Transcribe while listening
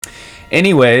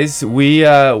Anyways,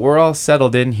 we're all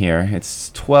settled in here. It's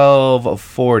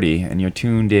 12:40, and you're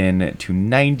tuned in to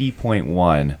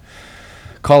 90.1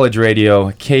 College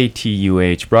Radio,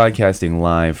 KTUH, broadcasting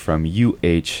live from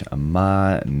UH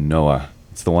Manoa.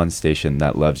 It's the one station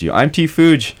that loves you. I'm T.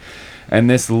 Fuj, and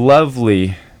this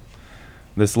lovely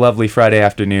Friday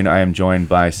afternoon, I am joined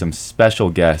by some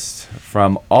special guests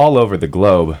from all over the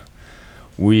globe.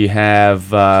 We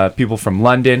have people from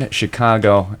London,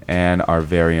 Chicago, and our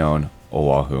very own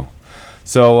Oahu.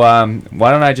 So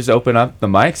why don't I just open up the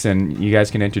mics and you guys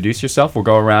can introduce yourself. We'll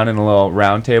go around in a little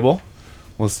round table.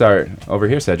 We'll start over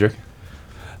here, Cedric.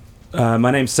 My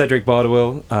name's Cedric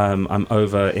Bardwell. I'm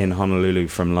over in Honolulu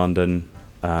from London.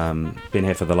 Been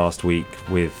here for the last week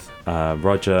with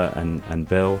Roger and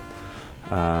Bill.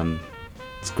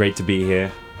 It's great to be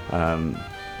here.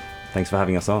 Thanks for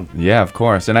having us on. Yeah, of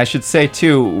course. And I should say,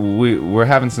 too, we're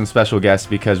having some special guests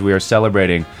because we are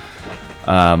celebrating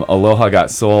Aloha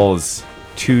Got Soul's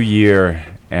 2-year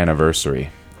anniversary.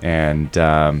 And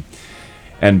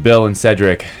Bill and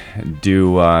Cedric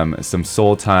do some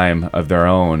soul time of their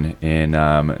own in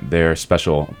their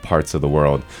special parts of the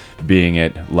world, being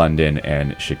it London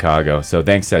and Chicago. So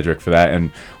thanks, Cedric, for that. And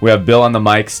we have Bill on the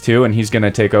mics, too, and he's going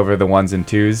to take over the ones and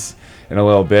twos in a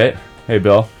little bit. Hey,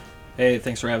 Bill. Hey,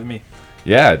 thanks for having me.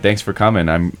 Yeah, thanks for coming.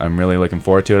 I'm really looking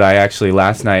forward to it. I actually,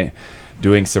 last night,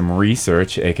 doing some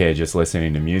research, aka just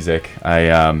listening to music,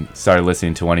 I started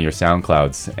listening to one of your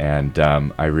SoundClouds, and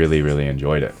I really, really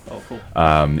enjoyed it. Oh, cool.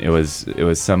 It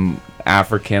was some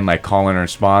African, like, call and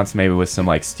response, maybe with some,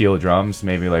 like, steel drums,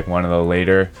 maybe, like, one of the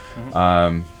later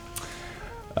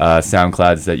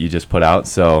SoundClouds that you just put out.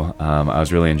 So I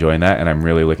was really enjoying that, and I'm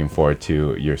really looking forward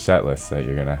to your set list that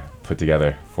you're going to put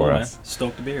together for us. Man.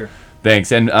 Stoked to be here.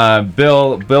 Thanks. And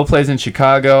Bill plays in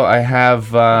Chicago. I have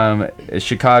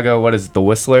Chicago, what is it, the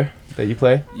Whistler that you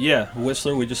play? Yeah,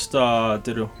 Whistler. We just did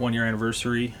a 1-year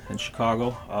anniversary in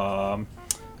Chicago.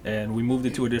 And we moved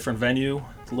it to a different venue.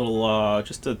 It's a little,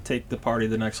 just to take the party to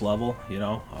the next level, you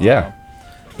know? Yeah.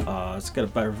 It's got a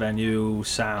better venue,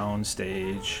 sound,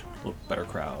 stage, a little better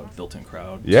crowd, built-in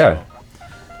crowd. Yeah.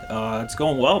 So, it's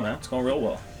going well, man. It's going real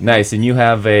well. Nice. And you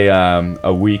have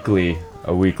a weekly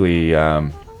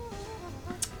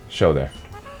show there.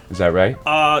 Is that right?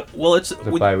 Well, it's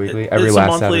bi-weekly? It's Every a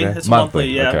last monthly. Saturday? It's monthly,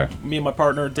 yeah. Okay. Me and my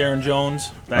partner Darren Jones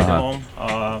back at home.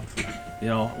 You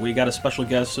know, we got a special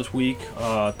guest this week,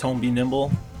 Tone Be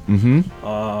Nimble. Mm-hmm.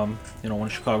 You know, one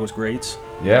of Chicago's greats.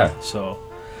 Yeah. So,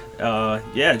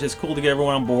 yeah, just cool to get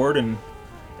everyone on board and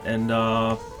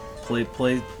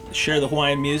share the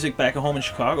Hawaiian music back at home in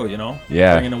Chicago. You know.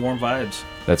 Yeah. Bring in the warm vibes.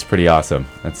 That's pretty awesome.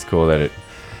 That's cool that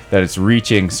it's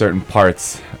reaching certain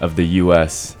parts of the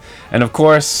U.S. And of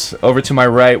course, over to my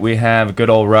right, we have good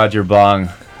old Roger Bong,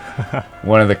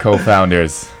 one of the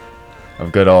co-founders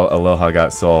of good old Aloha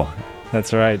Got Soul.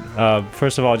 That's right.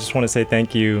 First of all, I just want to say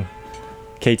thank you,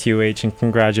 KTUH, and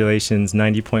congratulations,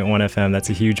 90.1 FM. That's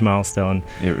a huge milestone.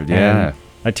 Yeah. And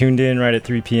I tuned in right at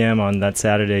 3 p.m. on that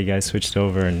Saturday. You guys switched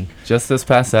over and just this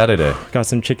past Saturday. Got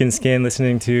some chicken skin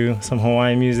listening to some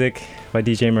Hawaiian music by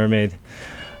DJ Mermaid.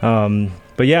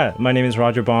 But yeah, my name is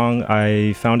Roger Bong.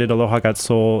 I founded Aloha Got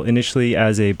Soul initially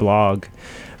as a blog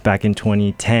back in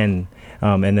 2010.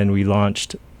 And then we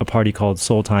launched a party called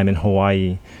Soul Time in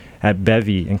Hawaii at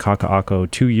Bevy in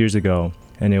Kaka'ako 2 years ago.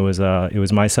 And it was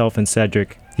myself and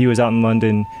Cedric. He was out in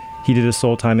London. He did a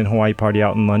Soul Time in Hawaii party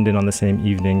out in London on the same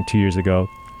evening 2 years ago.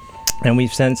 And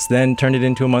we've since then turned it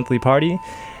into a monthly party.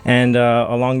 And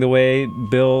along the way,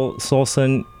 Bill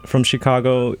Solson from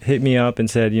Chicago hit me up and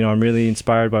said, you know, I'm really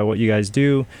inspired by what you guys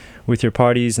do with your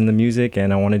parties and the music,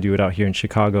 and I want to do it out here in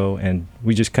Chicago. And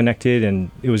we just connected, and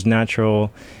it was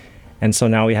natural. And so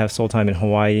now we have Soul Time in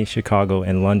Hawaii, Chicago,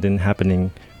 and London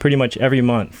happening pretty much every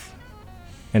month.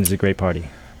 And it's a great party.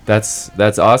 That's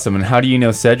awesome. And how do you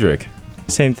know Cedric?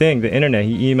 Same thing, the internet.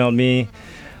 He emailed me.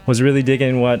 Was really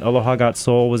digging what Aloha Got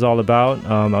Soul was all about.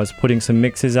 I was putting some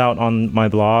mixes out on my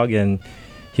blog, and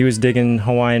he was digging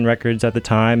Hawaiian records at the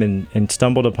time and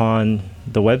stumbled upon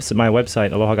my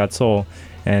website, Aloha Got Soul,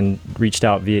 and reached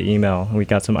out via email. And we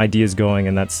got some ideas going,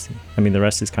 and the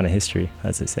rest is kind of history,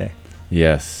 as they say.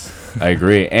 Yes, I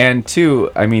agree. And two,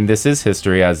 this is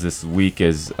history, as this week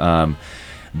has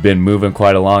been moving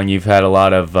quite along. You've had a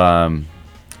lot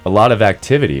of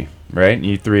activity, right?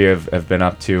 You three have been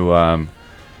up to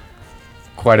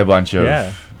quite a bunch of...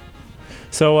 Yeah.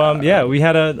 So, we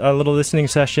had a little listening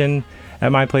session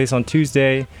at my place on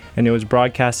Tuesday, and it was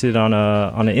broadcasted on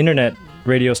an internet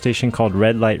radio station called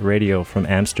Red Light Radio from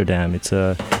Amsterdam. It's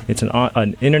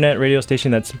an internet radio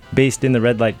station that's based in the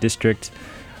Red Light District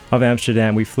of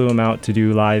Amsterdam. We flew him out to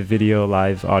do live video,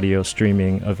 live audio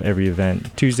streaming of every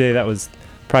event. Tuesday, that was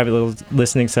private little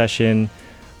listening session.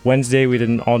 Wednesday, we did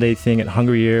an all-day thing at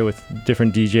Hungry Ear with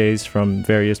different DJs from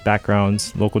various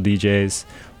backgrounds, local DJs.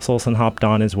 Solson hopped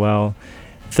on as well.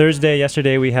 Thursday,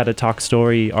 yesterday, we had a Talk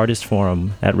Story artist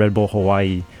forum at Red Bull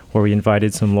Hawaii, where we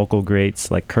invited some local greats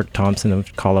like Kirk Thompson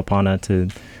of Kalapana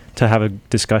to have a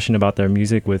discussion about their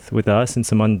music with us and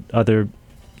some other,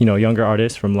 younger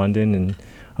artists from London and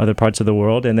other parts of the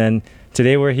world. And then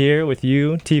today we're here with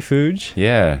you, T. Fuj.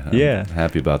 Yeah. Yeah. I'm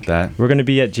happy about that. We're going to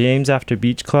be at James After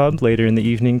Beach Club later in the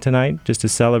evening tonight, just to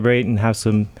celebrate and have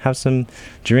some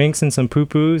drinks and some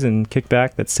poo-poos and kick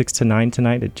back. That's 6 to 9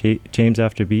 tonight at James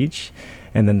After Beach.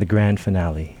 And then the grand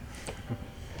finale.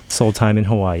 Soul Time in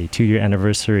Hawaii, 2-year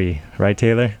anniversary. Right,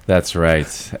 Taylor? That's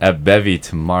right. At Bevy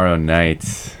tomorrow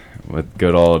night with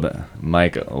good old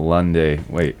Mike Lundy.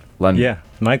 Wait, Lundy. Yeah,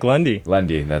 Mike Lundy.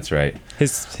 Lundy, that's right.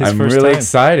 His I'm first really time.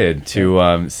 excited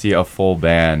to see a full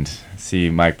band, see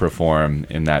Mike perform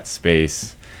in that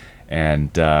space.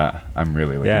 And I'm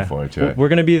really looking forward to it. We're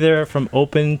going to be there from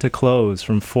open to close,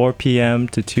 from 4 p.m.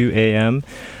 to 2 a.m.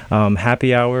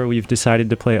 Happy hour, we've decided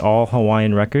to play all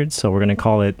Hawaiian records, so we're going to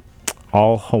call it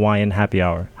All Hawaiian Happy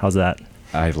Hour. How's that?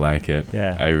 I like it.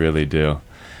 Yeah. I really do.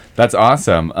 That's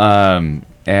awesome.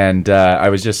 And I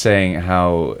was just saying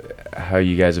how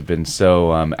you guys have been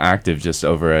so active just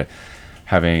over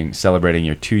celebrating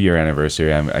your 2-year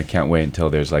anniversary. I can't wait until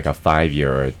there's like a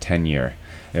 5-year or a 10-year.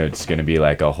 It's going to be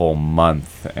like a whole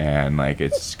month, and like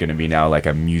it's going to be now like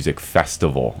a music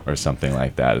festival or something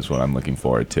like that is what I'm looking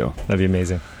forward to. That'd be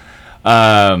amazing.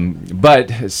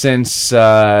 But since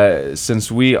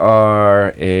we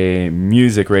are a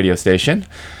music radio station,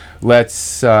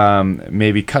 let's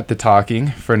maybe cut the talking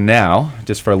for now,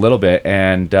 just for a little bit,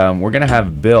 and we're gonna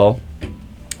have Bill,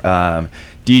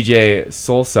 DJ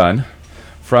Solson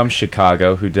from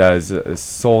Chicago, who does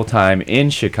Soul Time in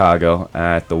Chicago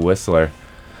at the Whistler.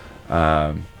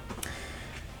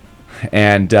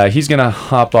 And he's going to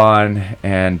hop on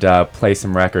and play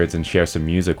some records and share some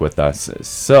music with us.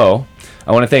 So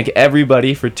I want to thank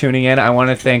everybody for tuning in. I want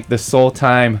to thank the Soul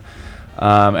Time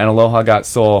and Aloha Got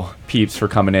Soul peeps for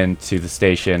coming in to the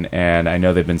station. And I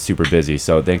know they've been super busy.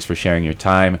 So thanks for sharing your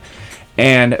time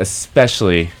and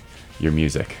especially your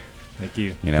music. Thank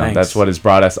you. Thanks. That's what has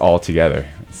brought us all together.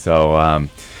 So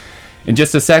in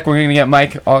just a sec, we're going to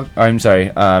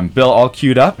get Bill all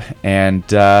queued up, and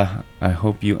I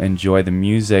hope you enjoy the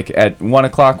music. At 1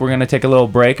 o'clock, we're going to take a little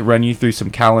break, run you through some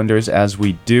calendars as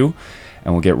we do,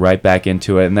 and we'll get right back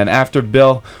into it. And then after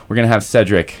Bill, we're going to have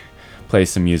Cedric play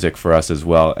some music for us as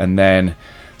well. And then,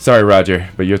 sorry, Roger,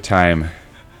 but your time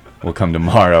will come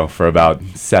tomorrow for about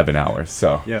 7 hours.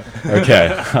 So, Yeah. Okay.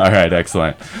 All right.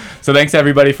 Excellent. So thanks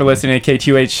everybody for listening to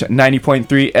KTUH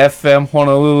 90.3 FM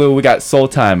Honolulu. We got Soul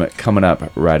Time coming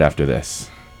up right after this.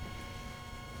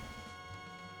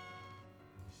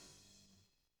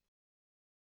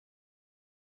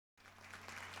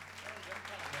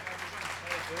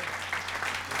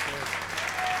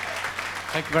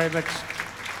 Thank you very much.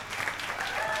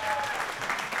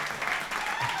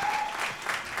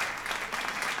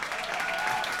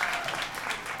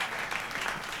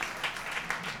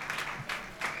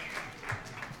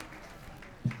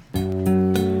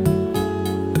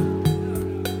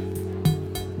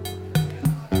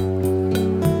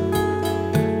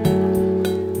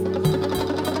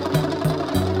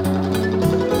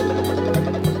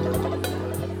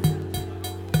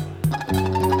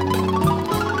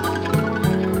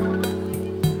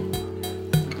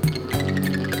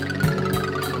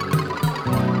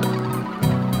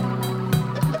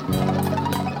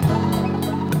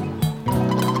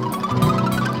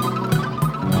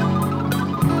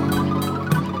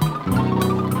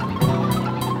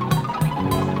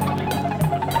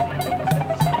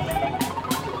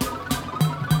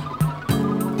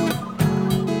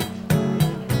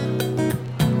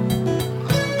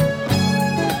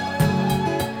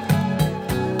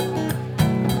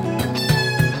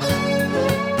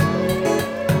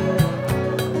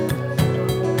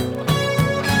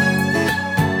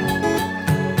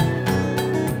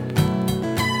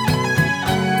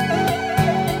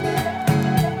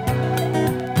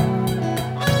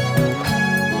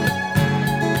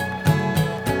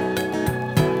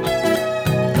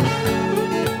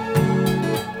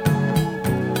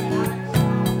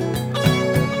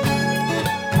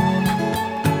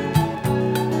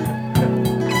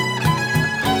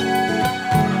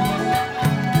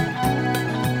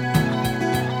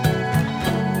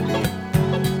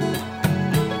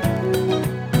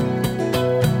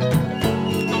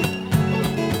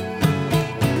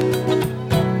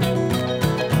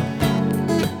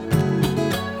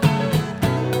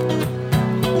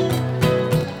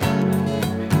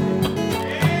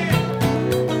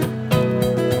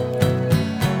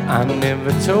 I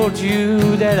never told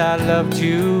you that I loved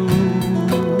you.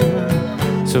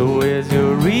 So where's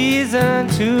your reason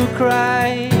to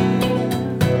cry?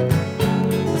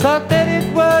 Thought that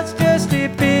it was just a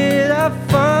bit of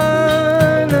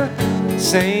fun,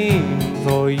 same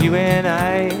for you and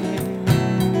I.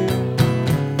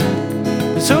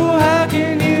 So how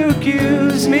can you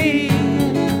accuse me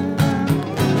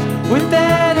with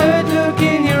that hurt look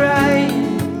in your eye?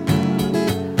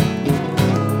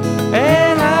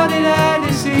 And how did I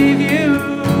deceive you?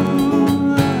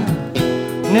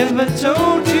 Never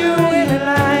told you in a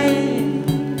lie.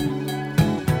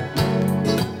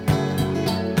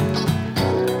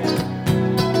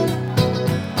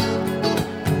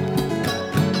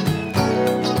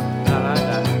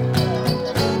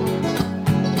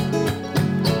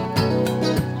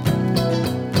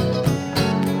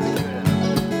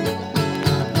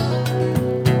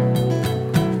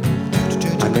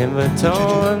 Never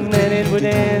thought that it would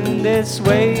end this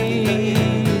way,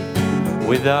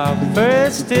 with our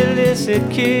first illicit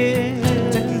kiss.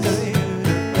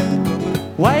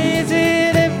 Why is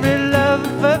it every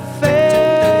love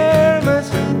affair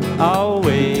must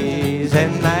always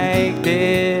end like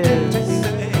this?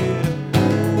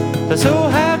 So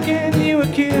how can you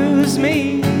accuse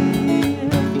me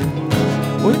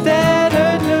with that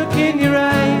hurt look in your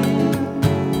eye?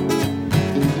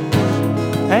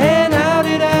 And how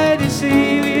did I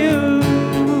deceive you?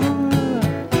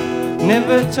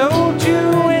 Never told you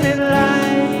any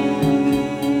lie.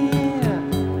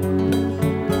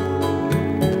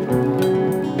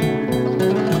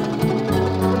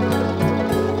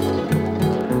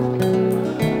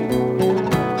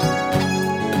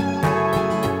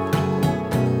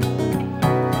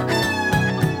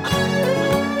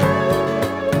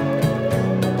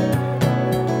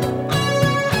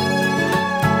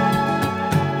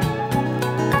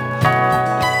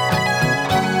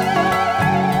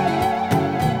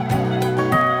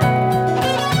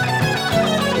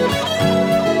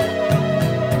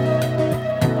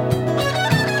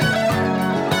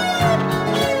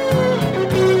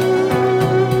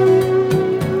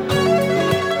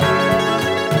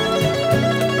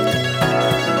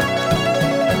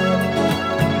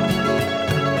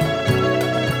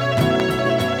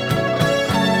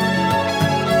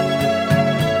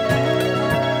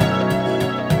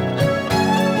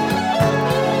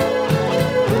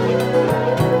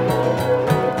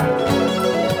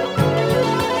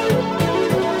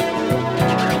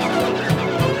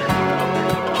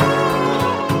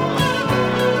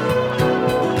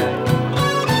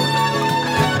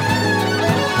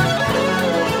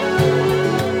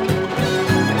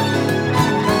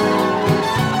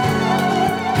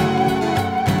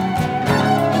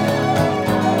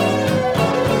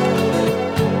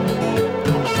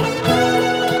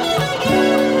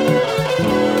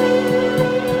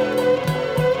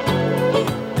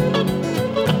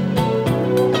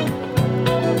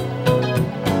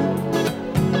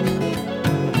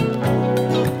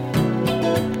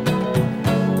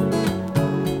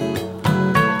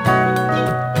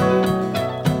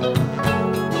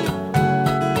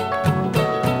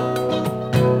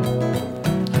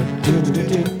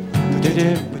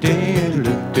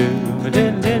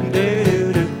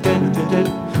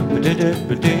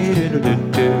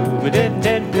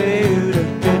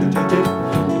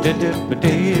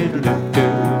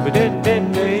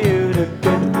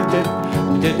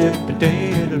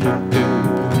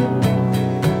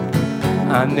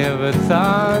 I never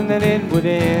thought that it would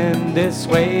end this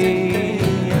way,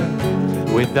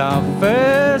 with our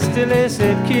first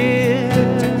illicit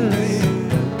kiss.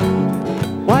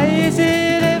 Why is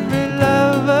it every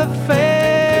love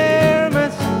affair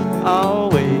must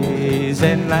always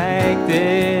end like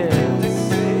this?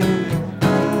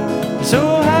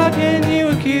 So how can you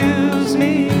accuse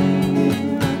me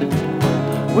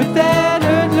with that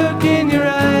hurt look in your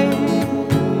eye?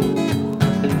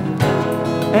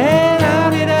 And how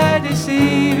did I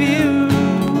deceive you?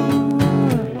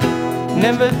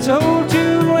 Never told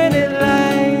you any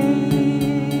lie.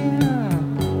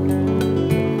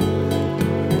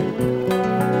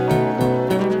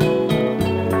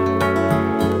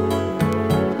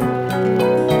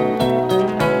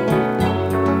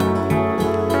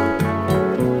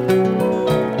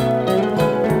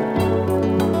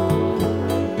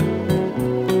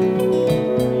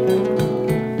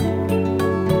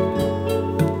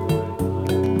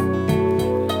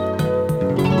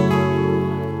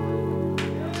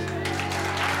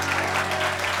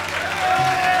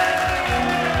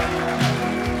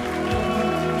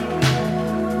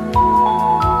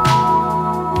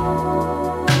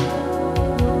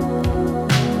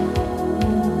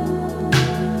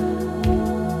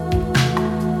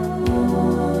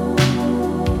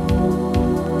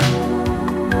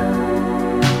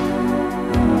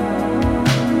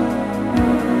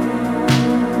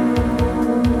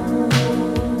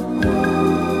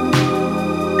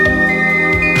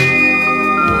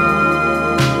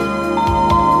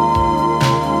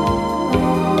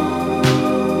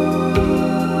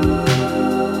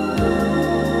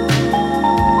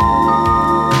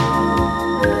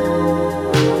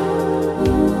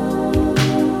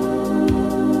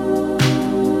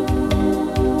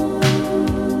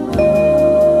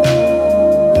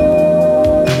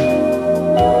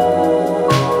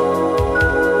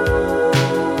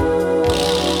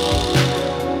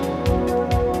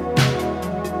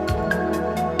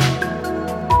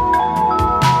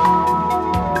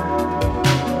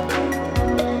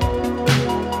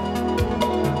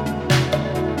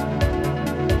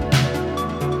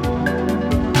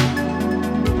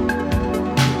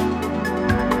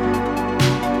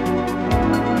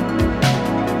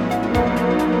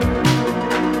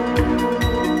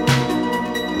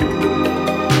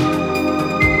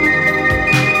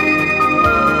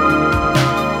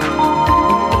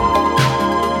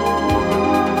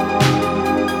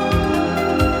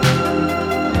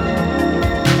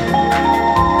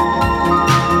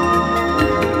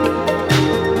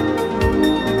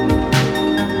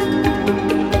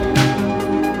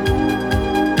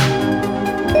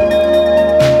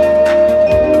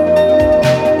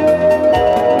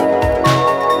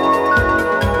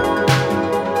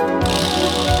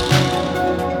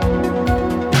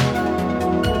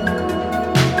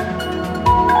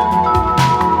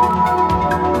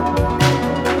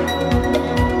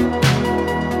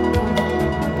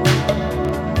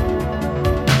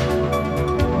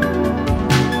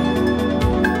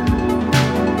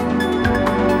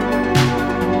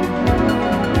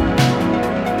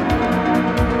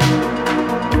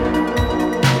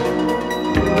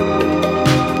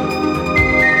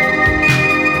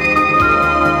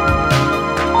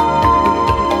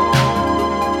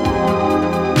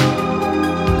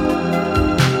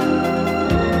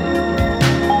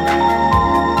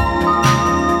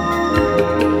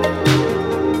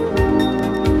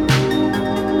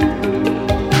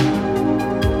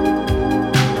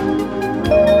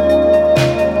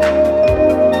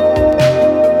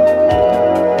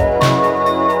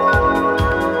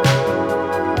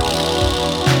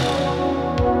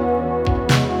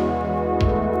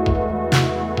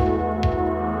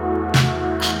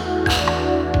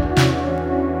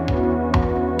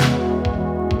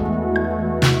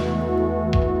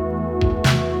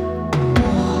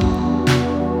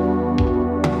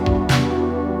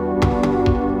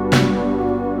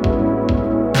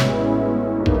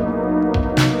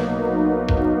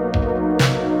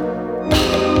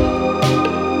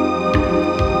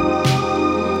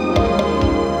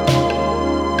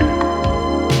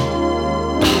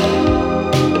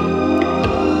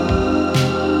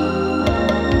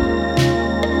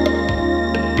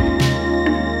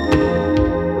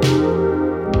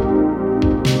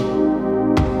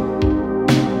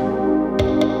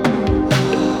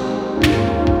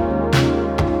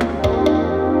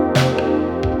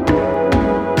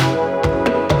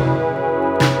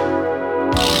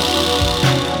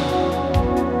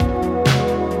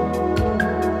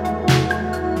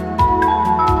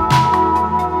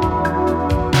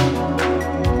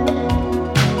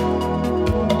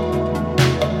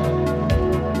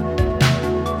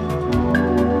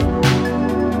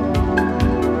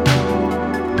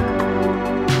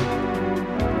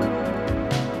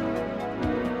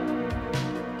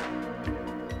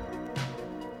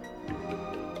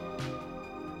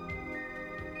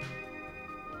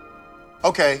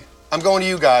 Okay, I'm going to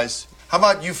you guys. How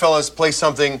about you fellas play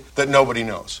something that nobody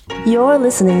knows? You're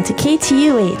listening to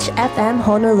KTUH FM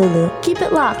Honolulu. Keep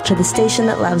it locked to the station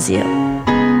that loves you.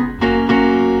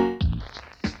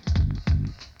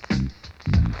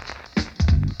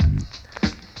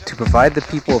 To provide the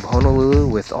people of Honolulu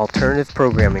with alternative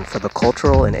programming for the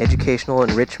cultural and educational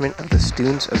enrichment of the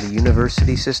students of the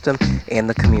university system and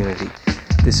the community.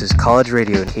 This is College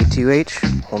Radio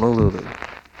KTUH, Honolulu.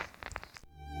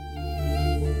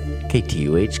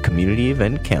 KTUH Community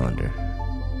Event Calendar.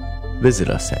 Visit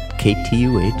us at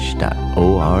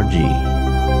ktuh.org.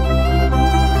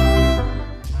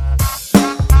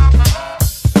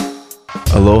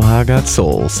 Aloha Got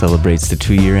Soul celebrates the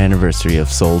 2-year anniversary of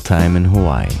Soul Time in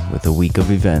Hawaii with a week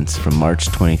of events from March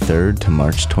 23rd to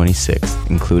March 26th,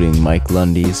 including Mike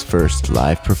Lundy's first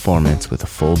live performance with a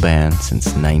full band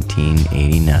since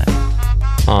 1989.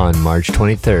 On March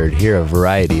 23rd, hear a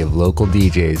variety of local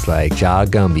DJs like Ja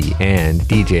Gumby and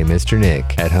DJ Mr.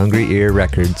 Nick at Hungry Ear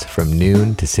Records from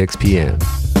noon to 6 p.m.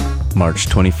 March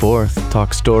 24th,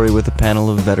 talk story with a panel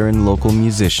of veteran local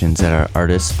musicians at our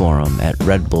Artists Forum at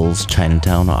Red Bull's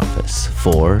Chinatown office,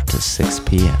 4 to 6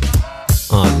 p.m.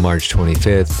 On March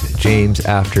 25th, James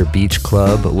After Beach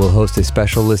Club will host a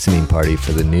special listening party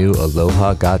for the new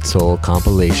Aloha Got Soul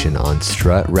compilation on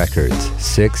Strut Records,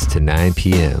 6 to 9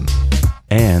 p.m.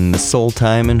 And the Soul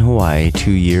Time in Hawaii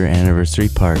 2-year anniversary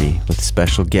party with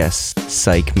special guests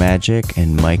Psych Magic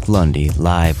and Mike Lundy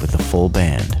live with a full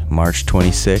band, March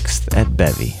 26th at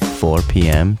Bevy, 4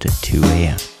 p.m. to 2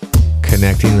 a.m.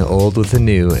 Connecting the old with the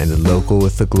new and the local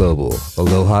with the global,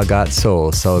 Aloha Got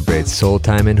Soul celebrates Soul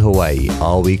Time in Hawaii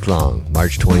all week long,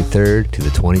 March 23rd to the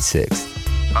 26th.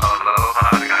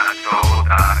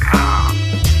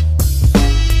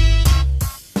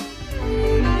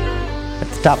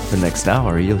 Top of the next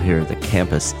hour, you'll hear the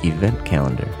campus event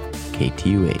calendar.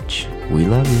 KTUH, we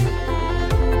love you.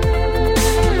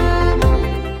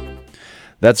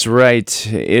 That's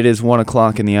right. It is 1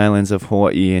 o'clock in the islands of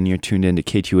Hawaii, and you're tuned in to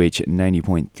KTUH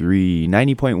 90.3,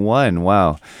 90.1.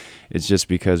 Wow. It's just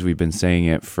because we've been saying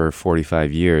it for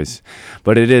 45 years.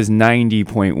 But it is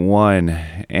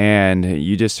 90.1, and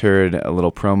you just heard a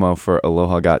little promo for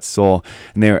Aloha Got Soul.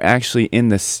 And they're actually in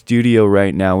the studio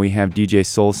right now. We have DJ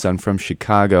Solson from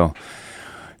Chicago,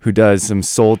 who does some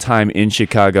soul time in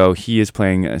Chicago. He is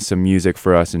playing some music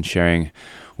for us and sharing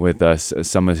with us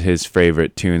some of his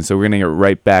favorite tunes. So we're going to get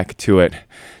right back to it.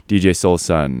 DJ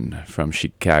Solson from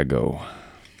Chicago.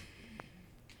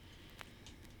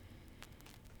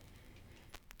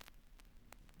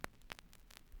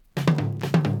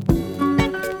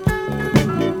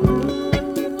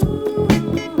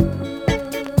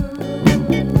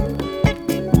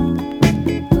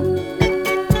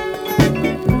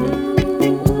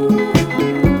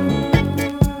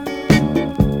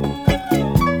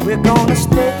 We're gonna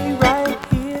stay right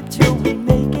here till we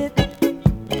make it.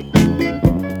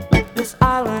 This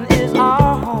island is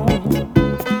our home.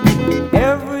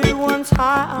 Everyone's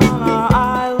high on our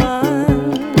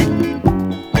island.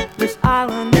 This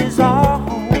island is our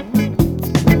home.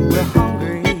 We're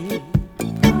hungry,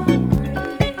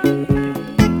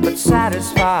 but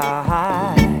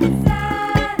satisfied.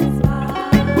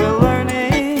 We're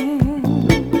learning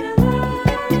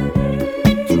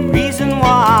to reason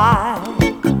why.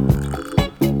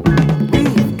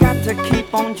 To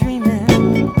keep on dreaming,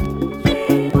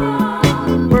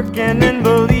 working and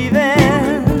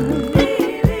believing,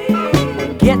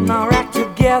 getting our act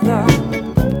together.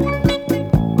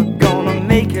 We're gonna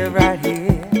make it right here.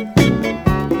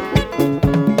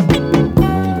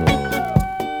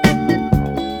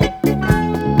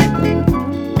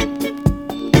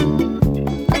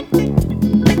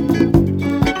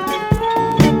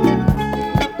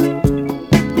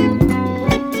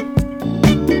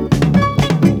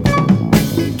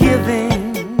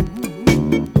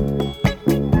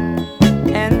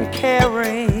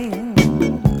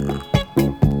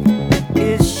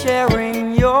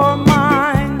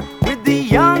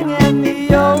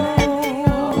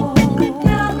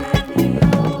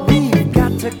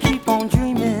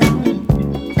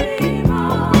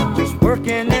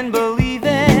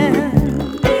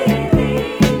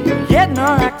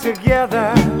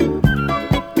 Together,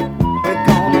 we're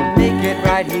gonna make it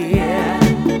right here.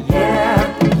 Yeah,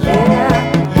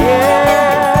 yeah,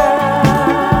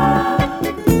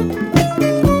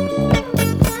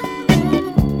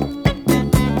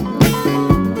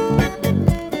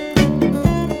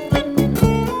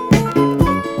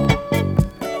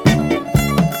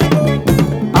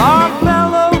 our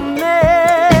fellow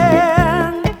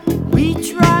man, we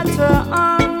try to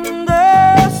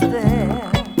understand.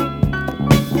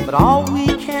 But all we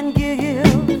can give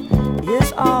is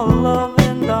our love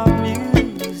and our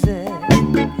music.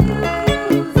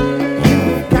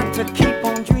 You've got to keep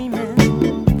on dreaming,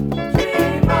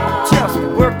 just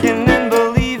working and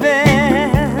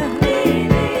believing.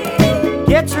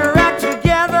 Get your act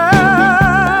together,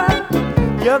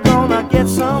 you're gonna get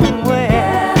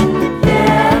somewhere.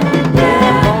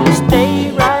 Gonna stay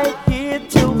right here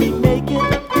till we make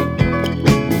it.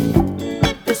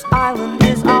 This island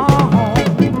is our home.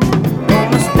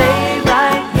 Gonna stay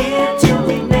right here till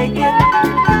we make it.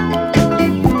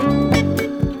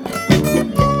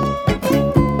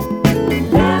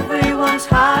 Everyone's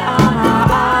high on our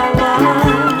island.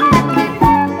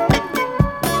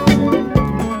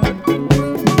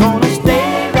 Gonna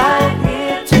stay right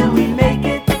here till we make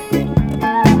it.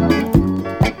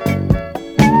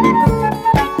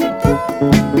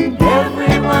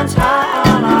 Everyone's high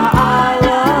on our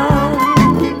island.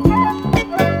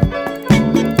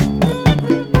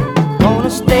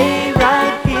 Gonna stay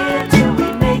right here till we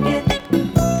make it.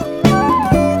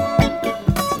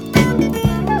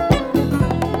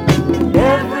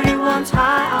 Everyone's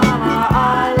high on our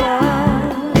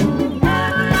island.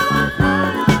 Everyone's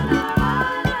high on our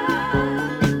island.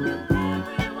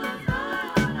 Everyone's high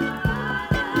on our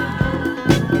island.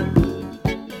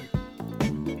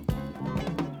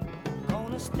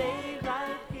 Gonna stay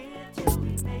right here till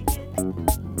we make it.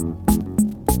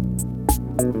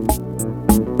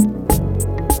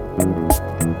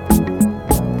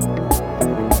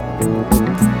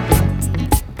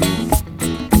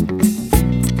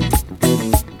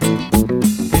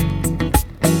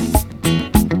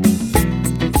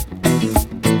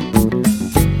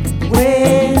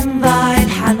 وين ضاع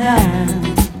الحنان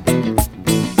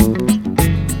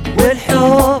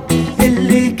والحب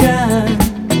اللي كان؟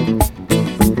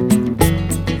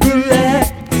 قل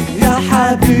لك يا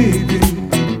حبيبي،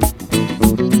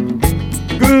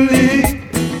 قل لي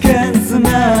كان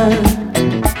زمان.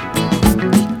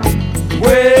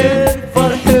 وين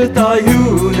فرحة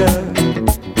عيونك؟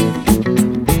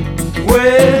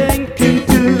 وين كنت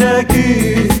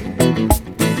تلاقيه؟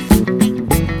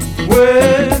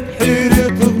 وين حيرة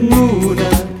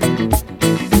ظنونك؟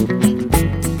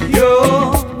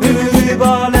 يوم نغيب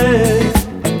عليك،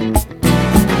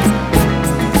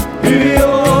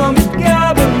 اليوم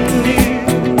تقابلني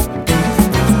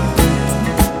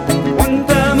وانت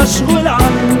مشغول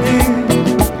عني،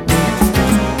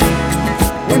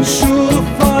 ونشوف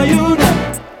في عيونك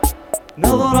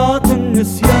نظرات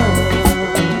النسيان،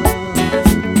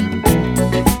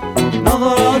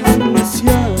 نظرات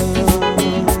النسيان.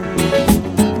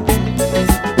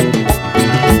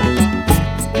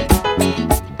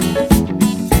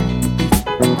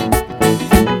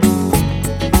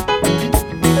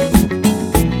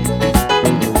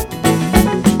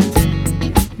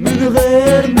 من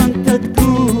غير ما انت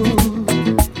تقول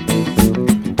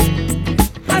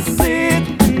حسيت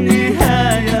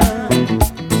بالنهاية،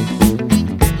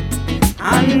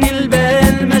 عني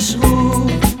البال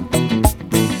مشغول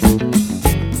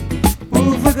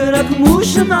وفكرك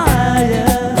مش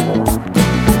معايا،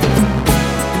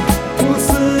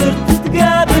 وصرت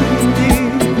تقابلني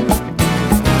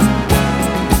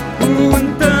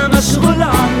وانت مشغول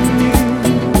عني،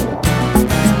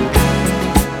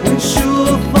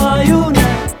 ونشوف في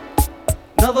عيونك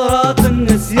نظرات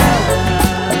النسيان،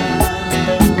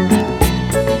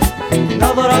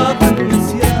 نظرات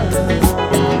النسيان.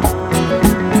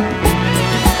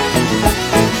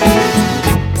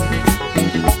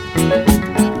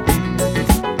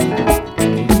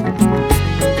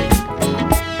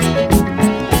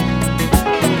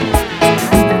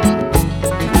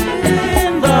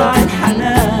 وين ضاع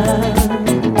الحنان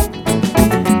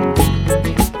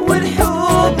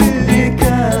والحب اللي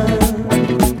كان؟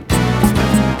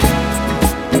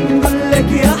 نقول لك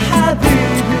يا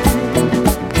حبيبي،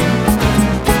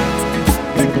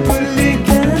 بتقول لي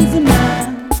كان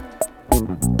زمان.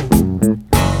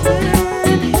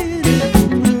 وين حيرة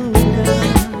ظنونك؟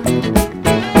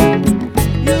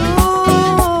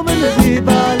 يوم نغيب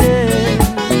عليك.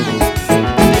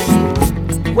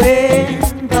 وين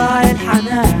ضاع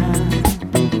الحنان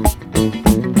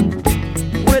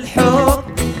والحب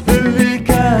اللي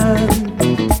كان؟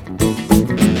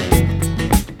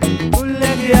 قول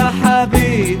لك يا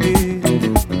حبيبي،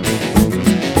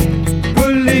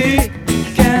 قول لي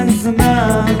كان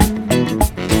زمان.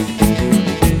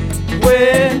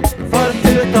 وين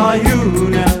فرحة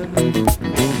عيونك؟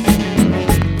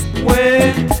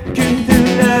 وين كنت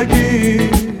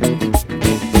تلاقيه؟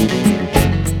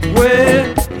 وين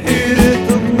حيرة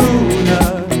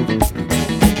ظنونك؟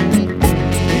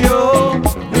 يوم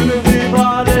نغيب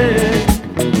عليك،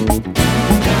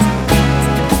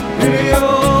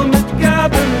 اليوم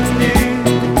تقابلني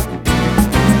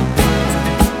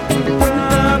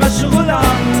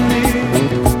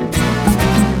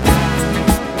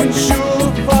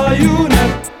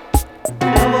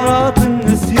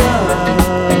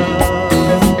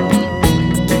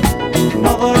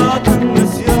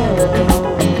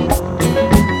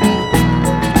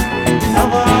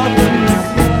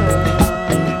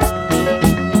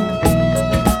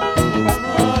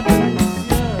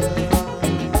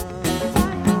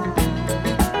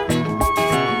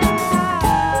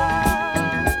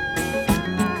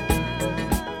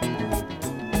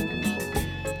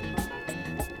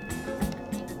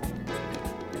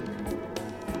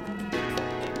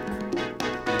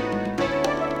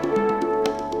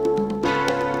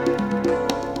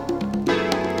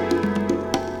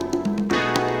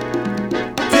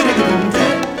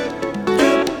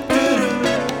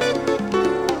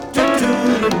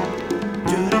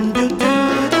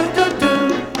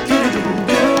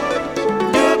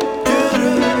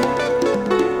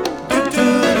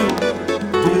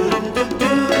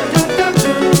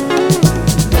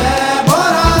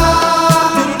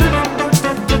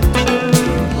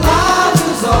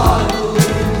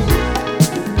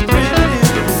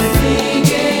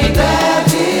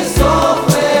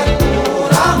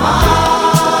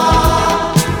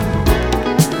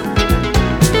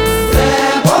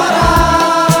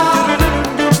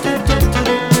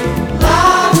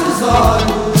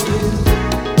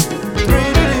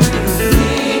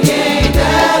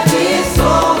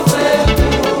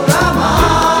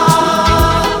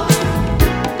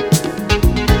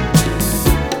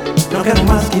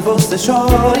você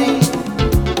chore,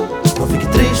 não fique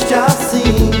triste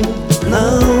assim,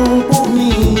 não por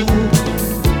mim.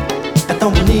 É tão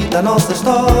bonita a nossa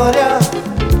história,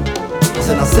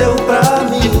 você nasceu pra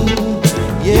mim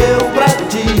e eu pra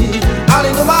ti.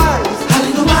 Além do mais,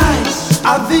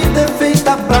 a vida é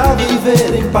feita pra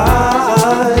viver em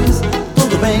paz.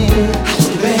 Tudo bem,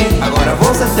 agora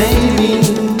você tem em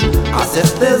mim a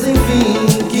certeza, enfim,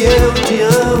 que eu te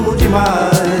amo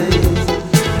demais.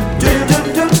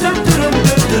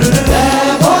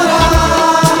 Débora,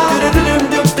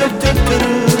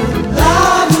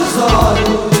 abre os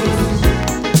olhos.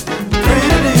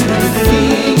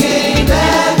 Ninguém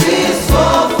deve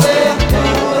sofrer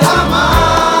por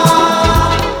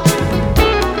amar.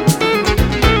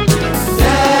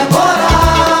 Débora,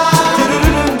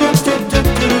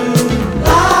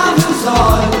 abre os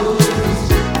olhos.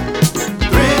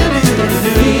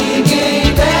 Ninguém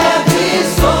deve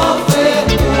sofrer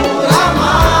por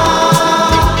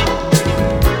amar.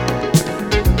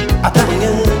 Até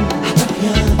amanhã,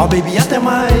 oh baby, até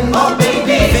mais. Oh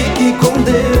baby, fique com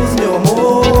Deus, meu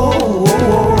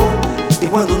amor. E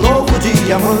quando o novo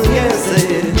dia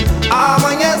amanhecer,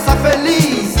 amanheça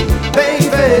feliz, bem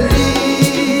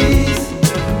feliz.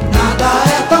 Nada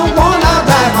é tão bom,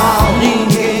 nada é mal.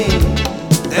 Ninguém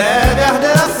deve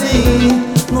arder assim,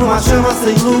 numa chama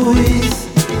sem luz.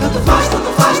 Tanto faz,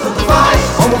 tanto faz, tanto faz.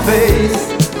 Como fez,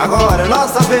 agora é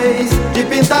nossa vez de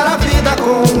pintar a vida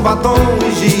com batom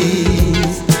e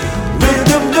giz.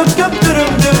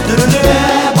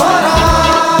 Débora,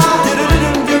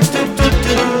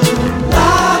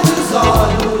 abre os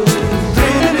olhos.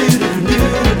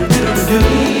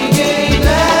 Ninguém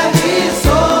deve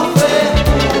sofrer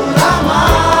por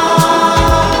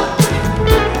amar.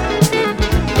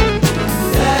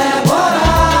 Débora,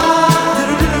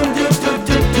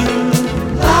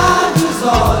 abre os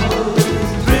olhos.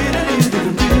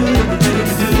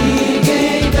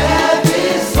 Ninguém deve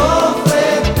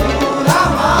sofrer por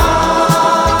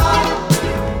amar.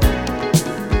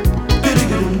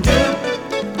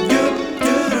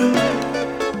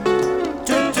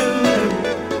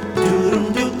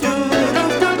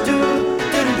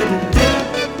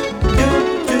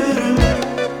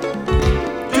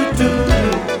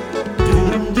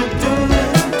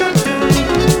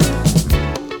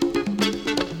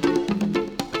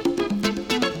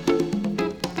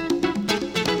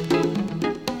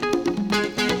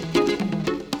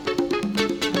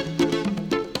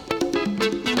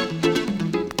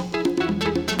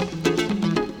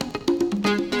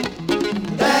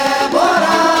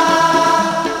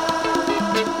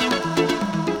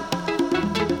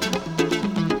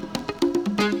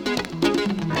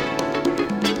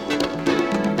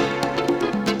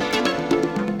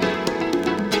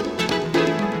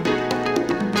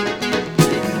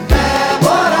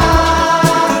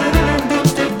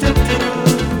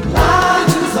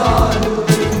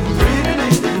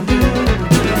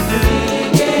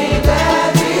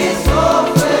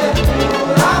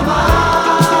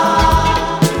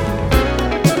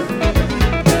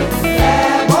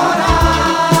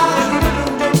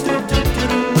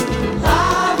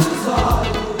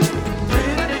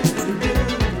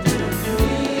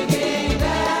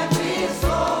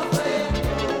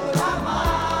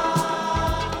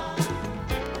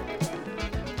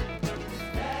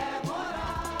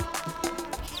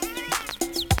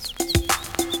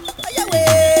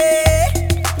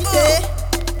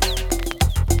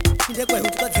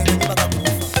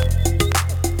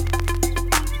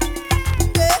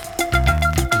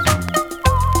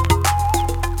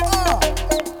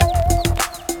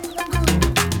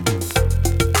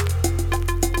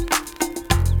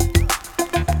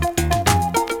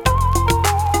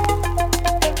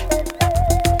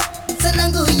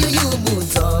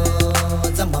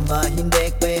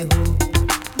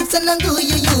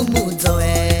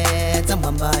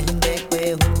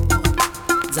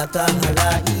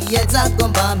 Zakahala iye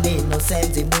zagomba mino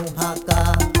senzi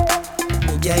muhaka.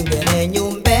 Nijengere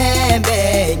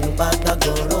nyumbembe nyumbaga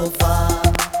gorofa.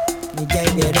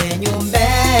 Nijengere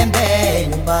nyumbembe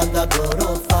nyumbaga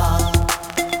gorofa.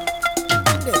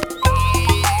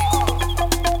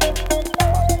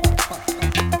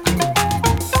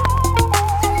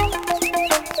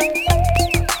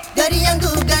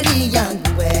 Gari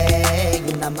yangu we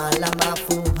unamala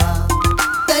mafuha.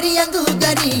 Gari yangu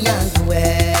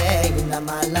we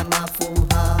unamala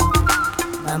mafuha.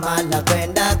 Namala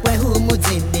kwenda kwe humu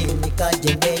zini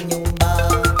nikajenge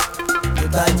nyumba.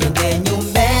 Nikajenge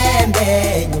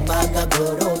nyumbembe nyumbaga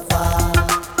gorofa.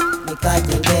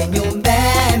 Nikajenge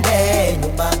nyumbembe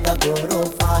nyumbaga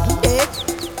gorofa.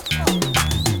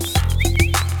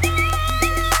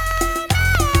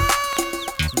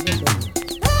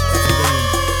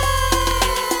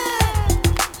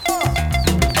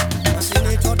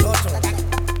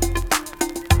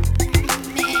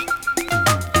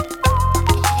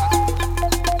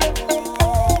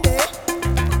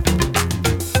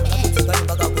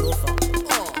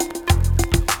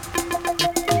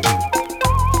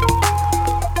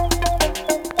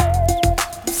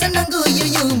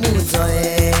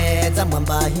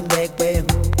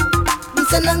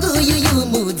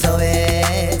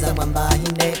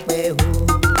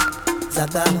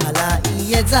 Mala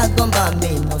iyeza gomba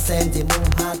mino sendi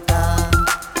muhaka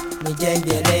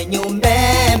Nijengere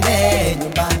nyumbembe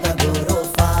nyumbaga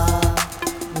gorofa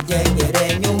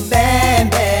Nijengere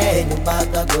nyumbembe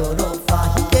nyumbaga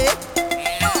gorofa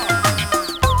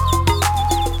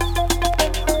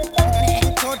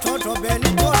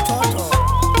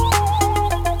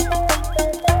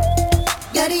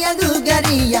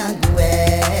Gari yangu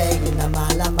we ina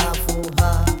mala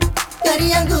mafuha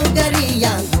Gari yangu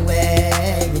we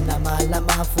ina mala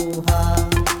mafuha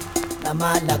Na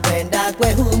mala kwenda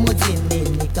kwe humu jini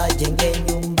nikajenge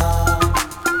nyumba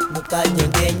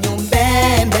Nikajenge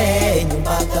nyumbembe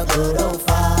nyumbaga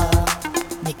gorofa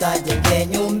Nikajenge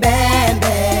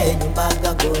nyumbembe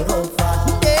nyumbaga gorofa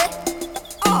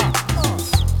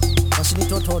Wasini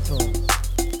tototo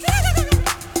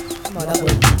Mala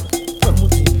kwe humu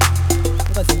jini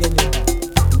nikajenge nyumba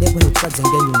Ndego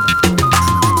nikajenge nyumba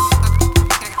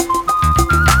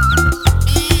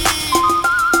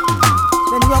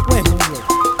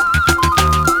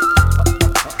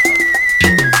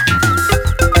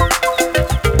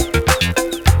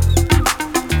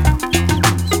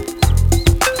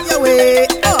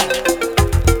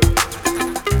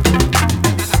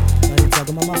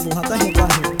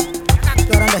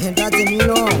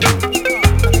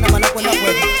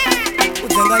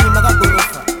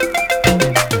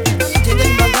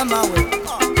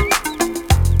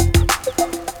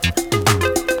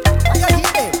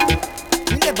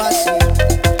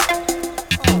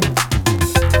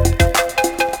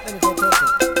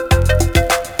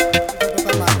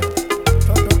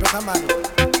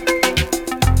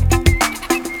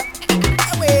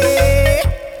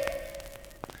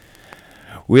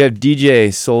We have DJ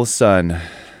Solson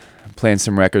playing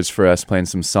some records for us, playing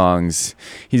some songs.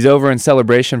 He's over in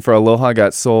celebration for Aloha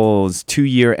Got Soul's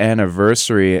 2-year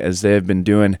anniversary, as they have been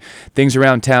doing things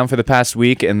around town for the past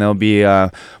week, and they'll be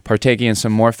partaking in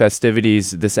some more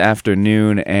festivities this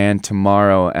afternoon and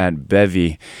tomorrow at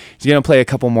Bevy. He's going to play a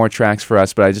couple more tracks for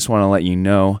us, but I just want to let you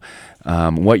know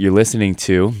what you're listening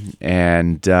to,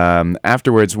 and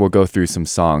afterwards we'll go through some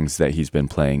songs that he's been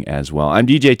playing as well. I'm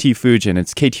DJ T. Fuj, and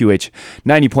it's KTUH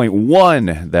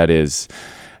 90.1, that is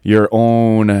your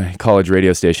own college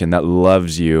radio station that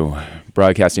loves you,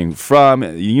 broadcasting from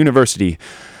the University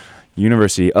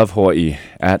of Hawaii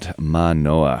at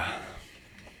Manoa.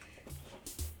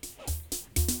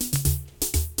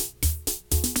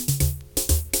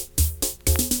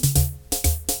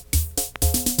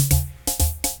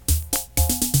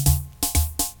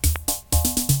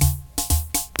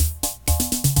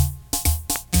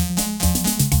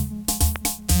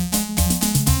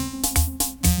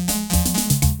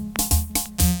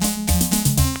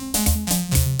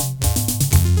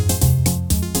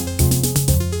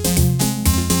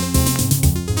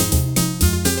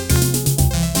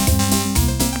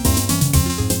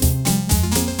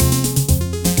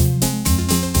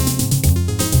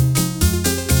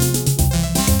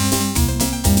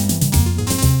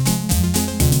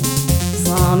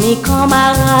 Mes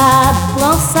camarades,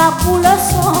 prends ça pour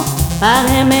leçon.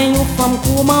 Pareil, mais une femme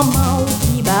pour maman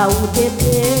qui va où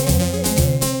t'étais.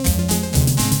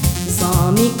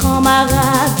 Mes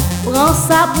camarades, prends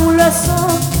ça pour leçon.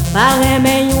 Pareil,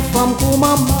 mais une femme pour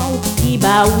maman qui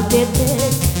va où t'étais.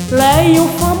 Là, une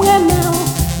femme remède,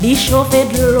 il chauffe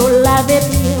de l'eau, lave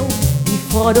pied, il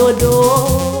faut dodo.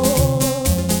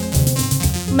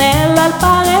 Mais là, le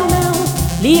pareil,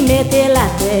 il mettait la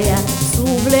terre,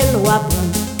 s'ouvre les lois.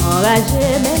 Enragé,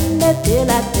 même mettez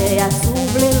la terre,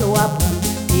 s'ouvre les lois,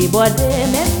 débordé,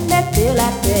 même mettez la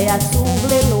terre, s'ouvre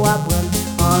les lois,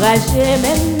 enragé,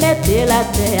 même mettez la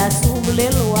terre, s'ouvre les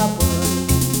lois.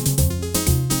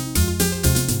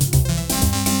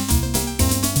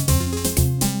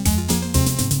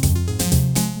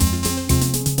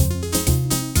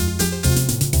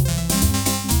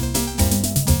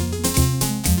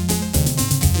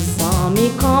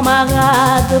 Mes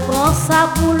camarades, prends ça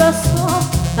pour le son.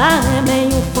 Pareil, mais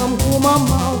une femme pour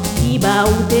maman qui va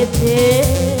où t'étais.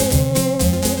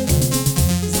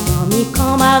 Mes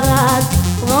camarades,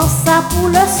 prends ça pour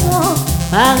le son.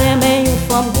 Pareil, mais une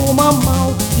femme pour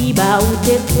maman qui va où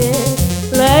t'étais.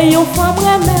 Là, une femme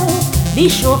remède,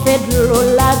 il chauffe de l'eau,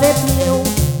 lave pied,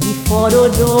 il faut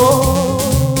dodo.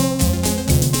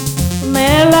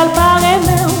 Mais là, le pareil,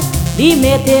 il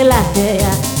mettait la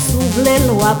terre, s'ouvre les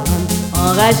lois.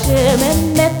 Enragé,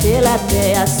 même mettez la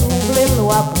terre, s'ouvre les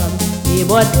lois,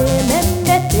 débordé, même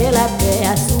mettez la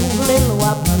terre, s'ouvre les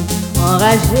lois,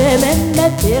 enragé, même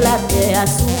mettez la terre,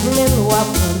 s'ouvre les lois.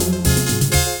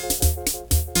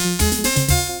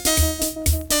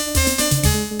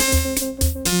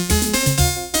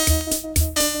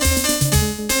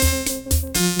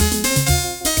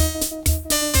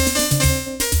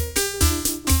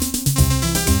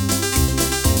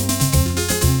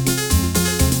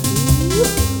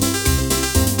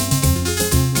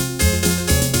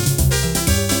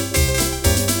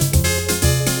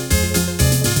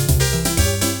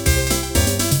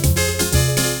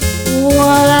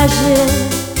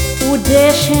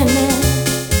 déchaîné,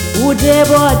 ou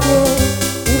débordé,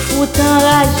 ou fout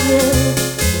enragé,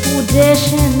 ou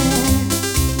déchaîné.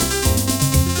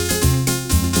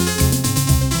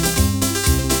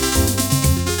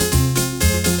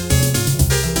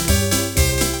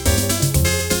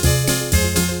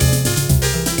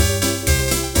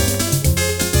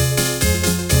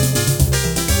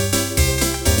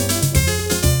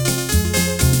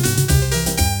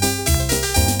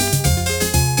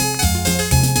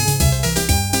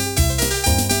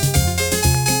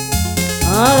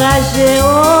 Enragé, oh,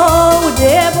 ou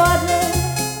débordé,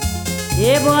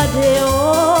 débordé, oh,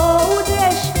 ou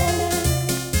déchaîné,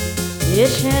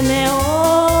 déchaîné, oh,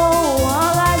 ou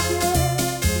enragé,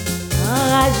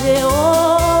 enragé, oh,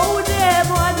 ou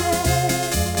débordé.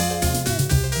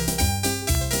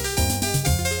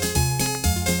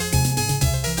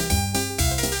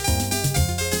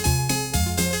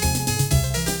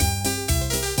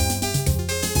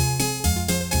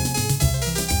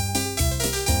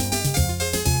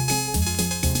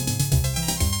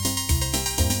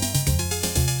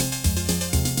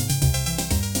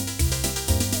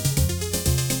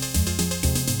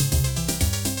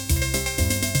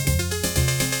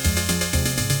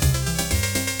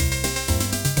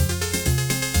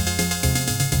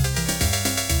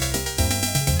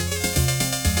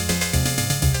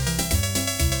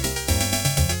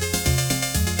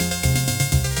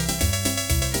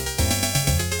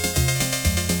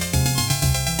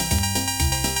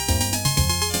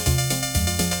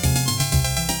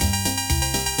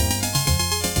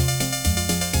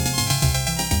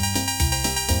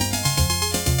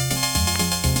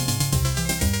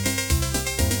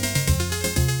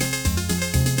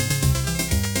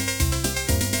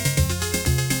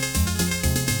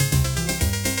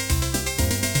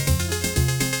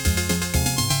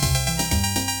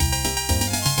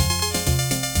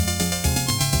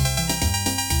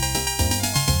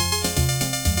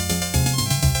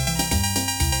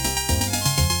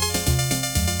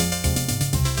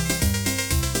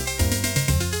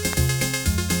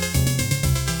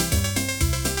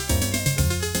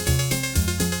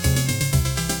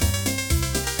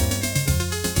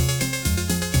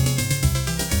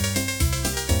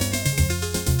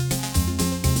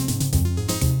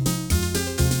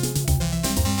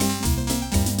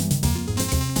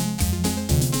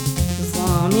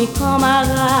 Mes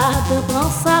camarades, prends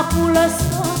ça pour le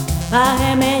sang.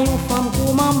 Pareil, mais une femme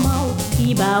pour maman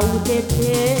qui bat ou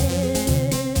tété.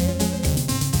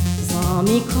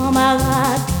 Mes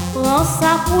camarades, prends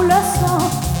ça pour le sang.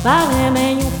 Pareil,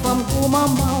 mais une femme pour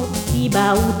maman qui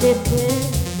bat ou tété.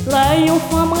 Là, une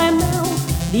femme remet,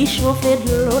 il chauffe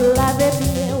de l'eau, lave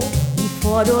pied, il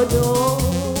faut dodo.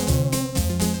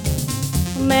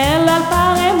 Mais là,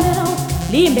 pareil,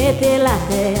 il mettait la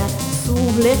terre,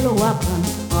 s'ouvre les lois à prendre.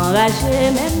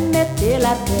 Enragé, même mettez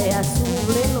la terre,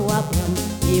 s'ouvre les lois à prendre.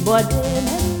 Débordé,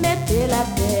 même mettez la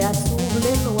terre, s'ouvre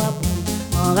les lois à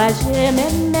prendre. Enragé,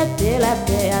 même mettez la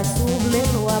terre, s'ouvre les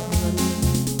lois à prendre.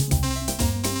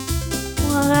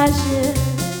 Enragé,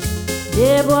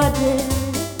 débordé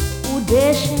ou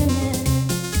déchaîné.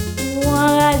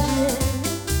 Enragé,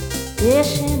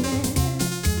 déchaîné.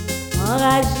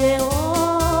 Enragé, oh,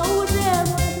 ou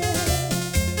débordé.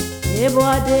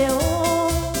 Débordé, oh.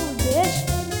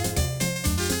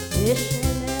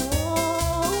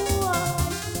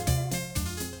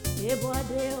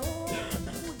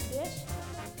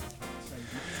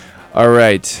 All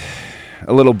right,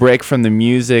 a little break from the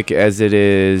music as it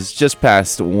is just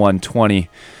past 1:20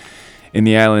 in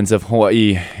the islands of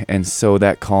Hawaii, and so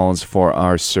that calls for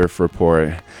our surf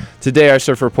report. Today our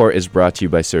surf report is brought to you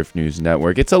by Surf News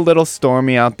Network. It's a little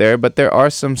stormy out there, but there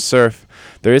is some surf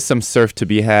to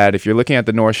be had. If you're looking at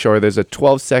the North Shore, there's a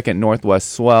 12-second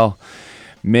northwest swell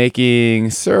making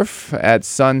surf at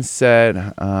sunset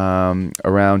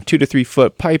around 2 to 3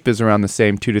 foot. Pipe is around the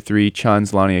same 2 to 3.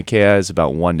 Chun's Laniakea is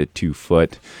about 1 to 2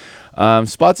 foot.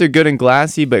 Spots are good and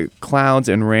glassy, but clouds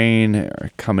and rain are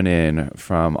coming in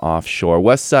from offshore.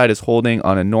 West side is holding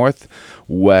on a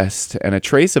northwest and a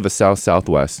trace of a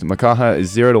south-southwest. Makaha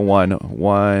is 0 to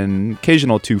 1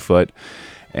 occasional 2 foot.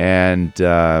 And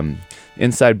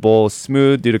inside bowl is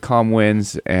smooth due to calm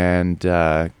winds and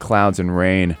clouds and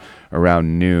rain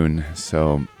around noon.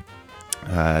 So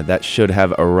that should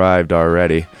have arrived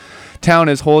already. Town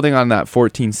is holding on that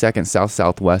 14-second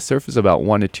south-southwest. Surf is about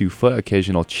 1 to 2 foot.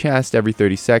 Occasional chest every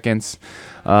 30 seconds.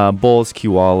 Bulls,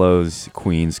 Kiwalos,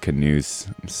 Queens, canoes.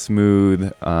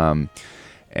 Smooth.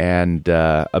 And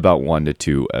about 1 to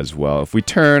 2 as well. If we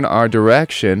turn our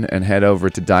direction and head over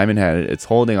to Diamond Head, it's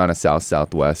holding on a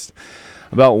south-southwest.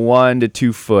 About 1 to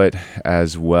 2 foot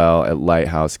as well at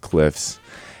Lighthouse Cliffs.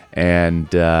 And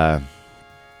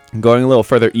Going a little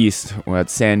further east at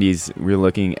Sandy's, we're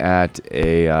looking at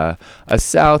a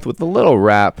south with a little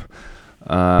wrap.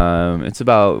 It's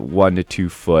about 1 to 2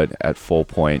 foot at full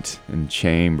point in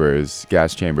chambers,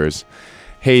 gas chambers.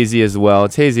 Hazy as well.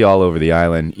 It's hazy all over the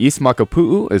island. East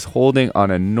Makapu'u is holding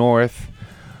on a north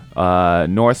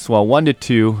swell 1 to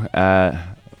 2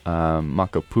 at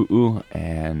Makapu'u,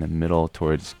 and the middle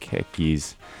towards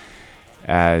Keki's,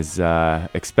 as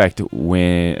expect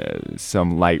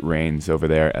some light rains over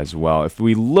there as well. If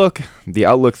we look, the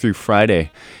outlook through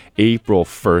Friday, April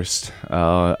 1st,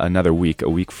 a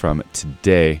week from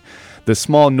today, the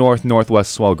small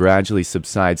north-northwest swell gradually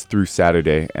subsides through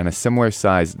Saturday, and a similar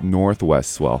sized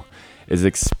northwest swell is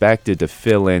expected to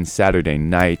fill in Saturday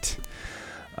night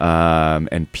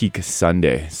and peak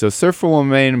Sunday. So surf will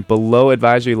remain below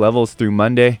advisory levels through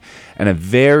Monday, and a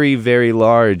very, very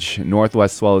large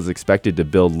northwest swell is expected to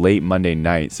build late Monday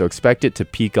night. So expect it to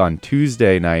peak on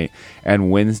Tuesday night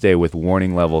and Wednesday with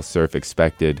warning level surf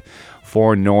expected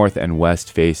for north and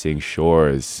west facing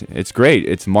shores. It's great.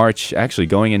 It's March, actually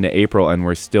going into April, and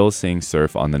we're still seeing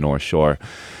surf on the North Shore.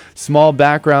 Small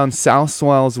background south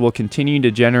swells will continue to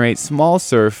generate small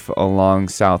surf along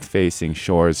south facing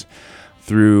shores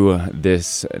through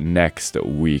this next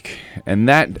week. And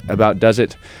that about does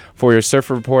it for your surf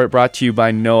report, brought to you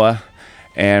by NOAA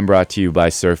and brought to you by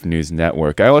Surf News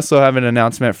Network. I also have an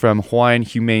announcement from Hawaiian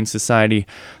Humane Society.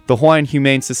 The Hawaiian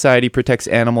Humane Society protects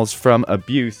animals from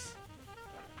abuse,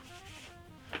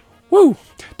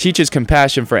 teaches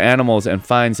compassion for animals, and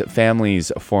finds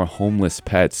families for homeless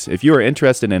pets. If you are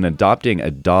interested in adopting a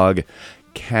dog,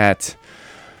 cat,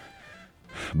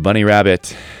 bunny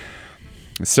rabbit,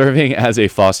 serving as a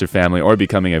foster family, or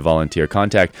becoming a volunteer,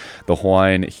 contact the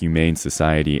Hawaiian Humane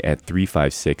Society at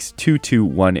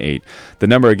 356-2218. The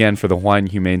number again for the Hawaiian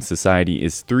Humane Society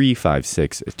is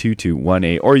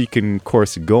 356-2218, or you can, of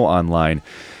course, go online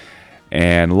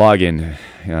and log in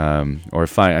the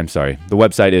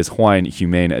website is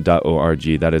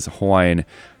hawaiianhumane.org. That is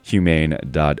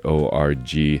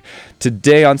hawaiianhumane.org.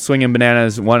 Today on Swingin'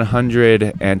 Bananas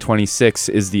 126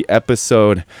 is the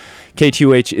episode.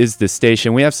 KTUH is the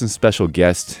station. We have some special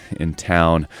guests in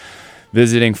town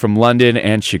visiting from London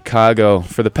and Chicago.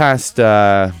 For the past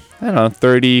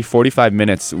 30, 45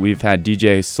 minutes, we've had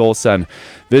DJ Solson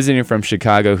visiting from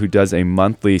Chicago, who does a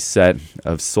monthly set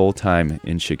of Soul Time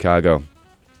in Chicago.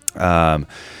 And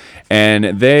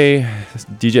DJ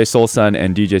Solson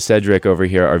and DJ Cedric over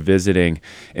here, are visiting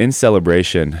in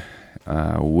celebration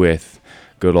with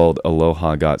good old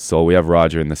Aloha Got Soul. We have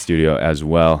Roger in the studio as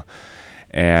well.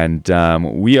 And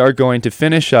we are going to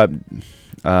finish up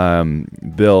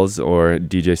Bill's or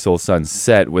DJ Solson's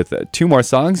set with 2 more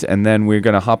songs, and then we're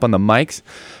going to hop on the mics,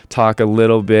 talk a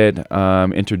little bit,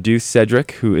 introduce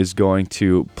Cedric, who is going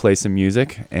to play some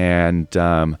music, and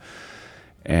then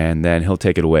he'll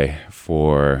take it away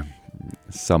for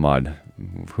some odd,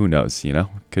 who knows,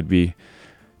 could be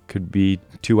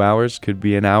 2 hours, could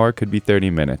be an hour, could be 30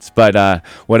 minutes, but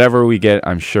whatever we get,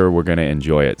 I'm sure we're going to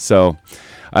enjoy it. So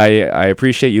I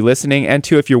appreciate you listening. And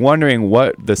too, if you're wondering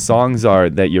what the songs are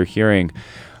that you're hearing,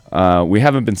 we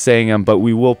haven't been saying them, but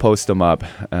we will post them up.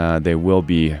 They will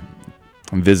be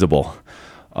visible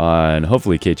on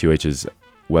hopefully KTUH's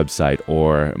website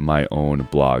or my own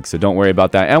blog. So don't worry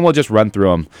about that. And we'll just run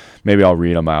through them. Maybe I'll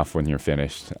read them off when you're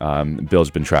finished. Bill's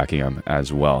been tracking them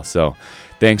as well. So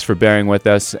thanks for bearing with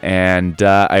us. And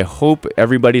I hope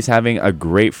everybody's having a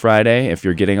great Friday. If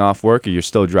you're getting off work, or you're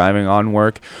still driving on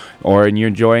work, or you're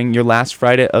enjoying your last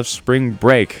Friday of spring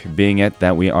break, being it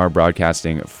that we are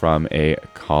broadcasting from a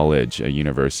college, a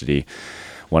university.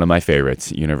 One of my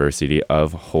favorites, University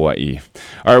of Hawaii.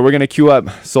 All right, we're going to queue up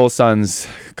Solson's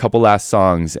couple last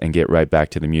songs and get right back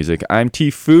to the music. I'm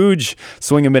T. Fuge.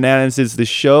 Swingin' Bananas is the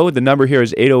show. The number here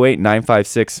is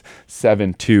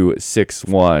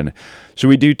 808-956-7261. Should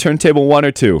we do turntable 1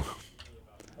 or 2?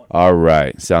 All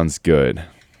right, sounds good.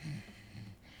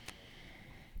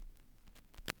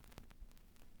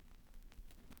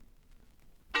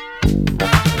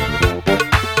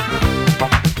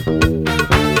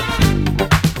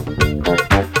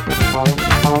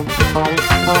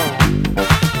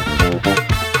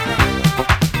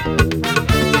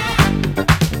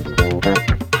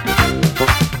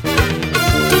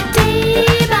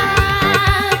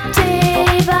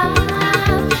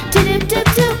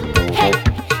 Hey,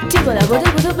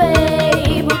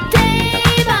 baby.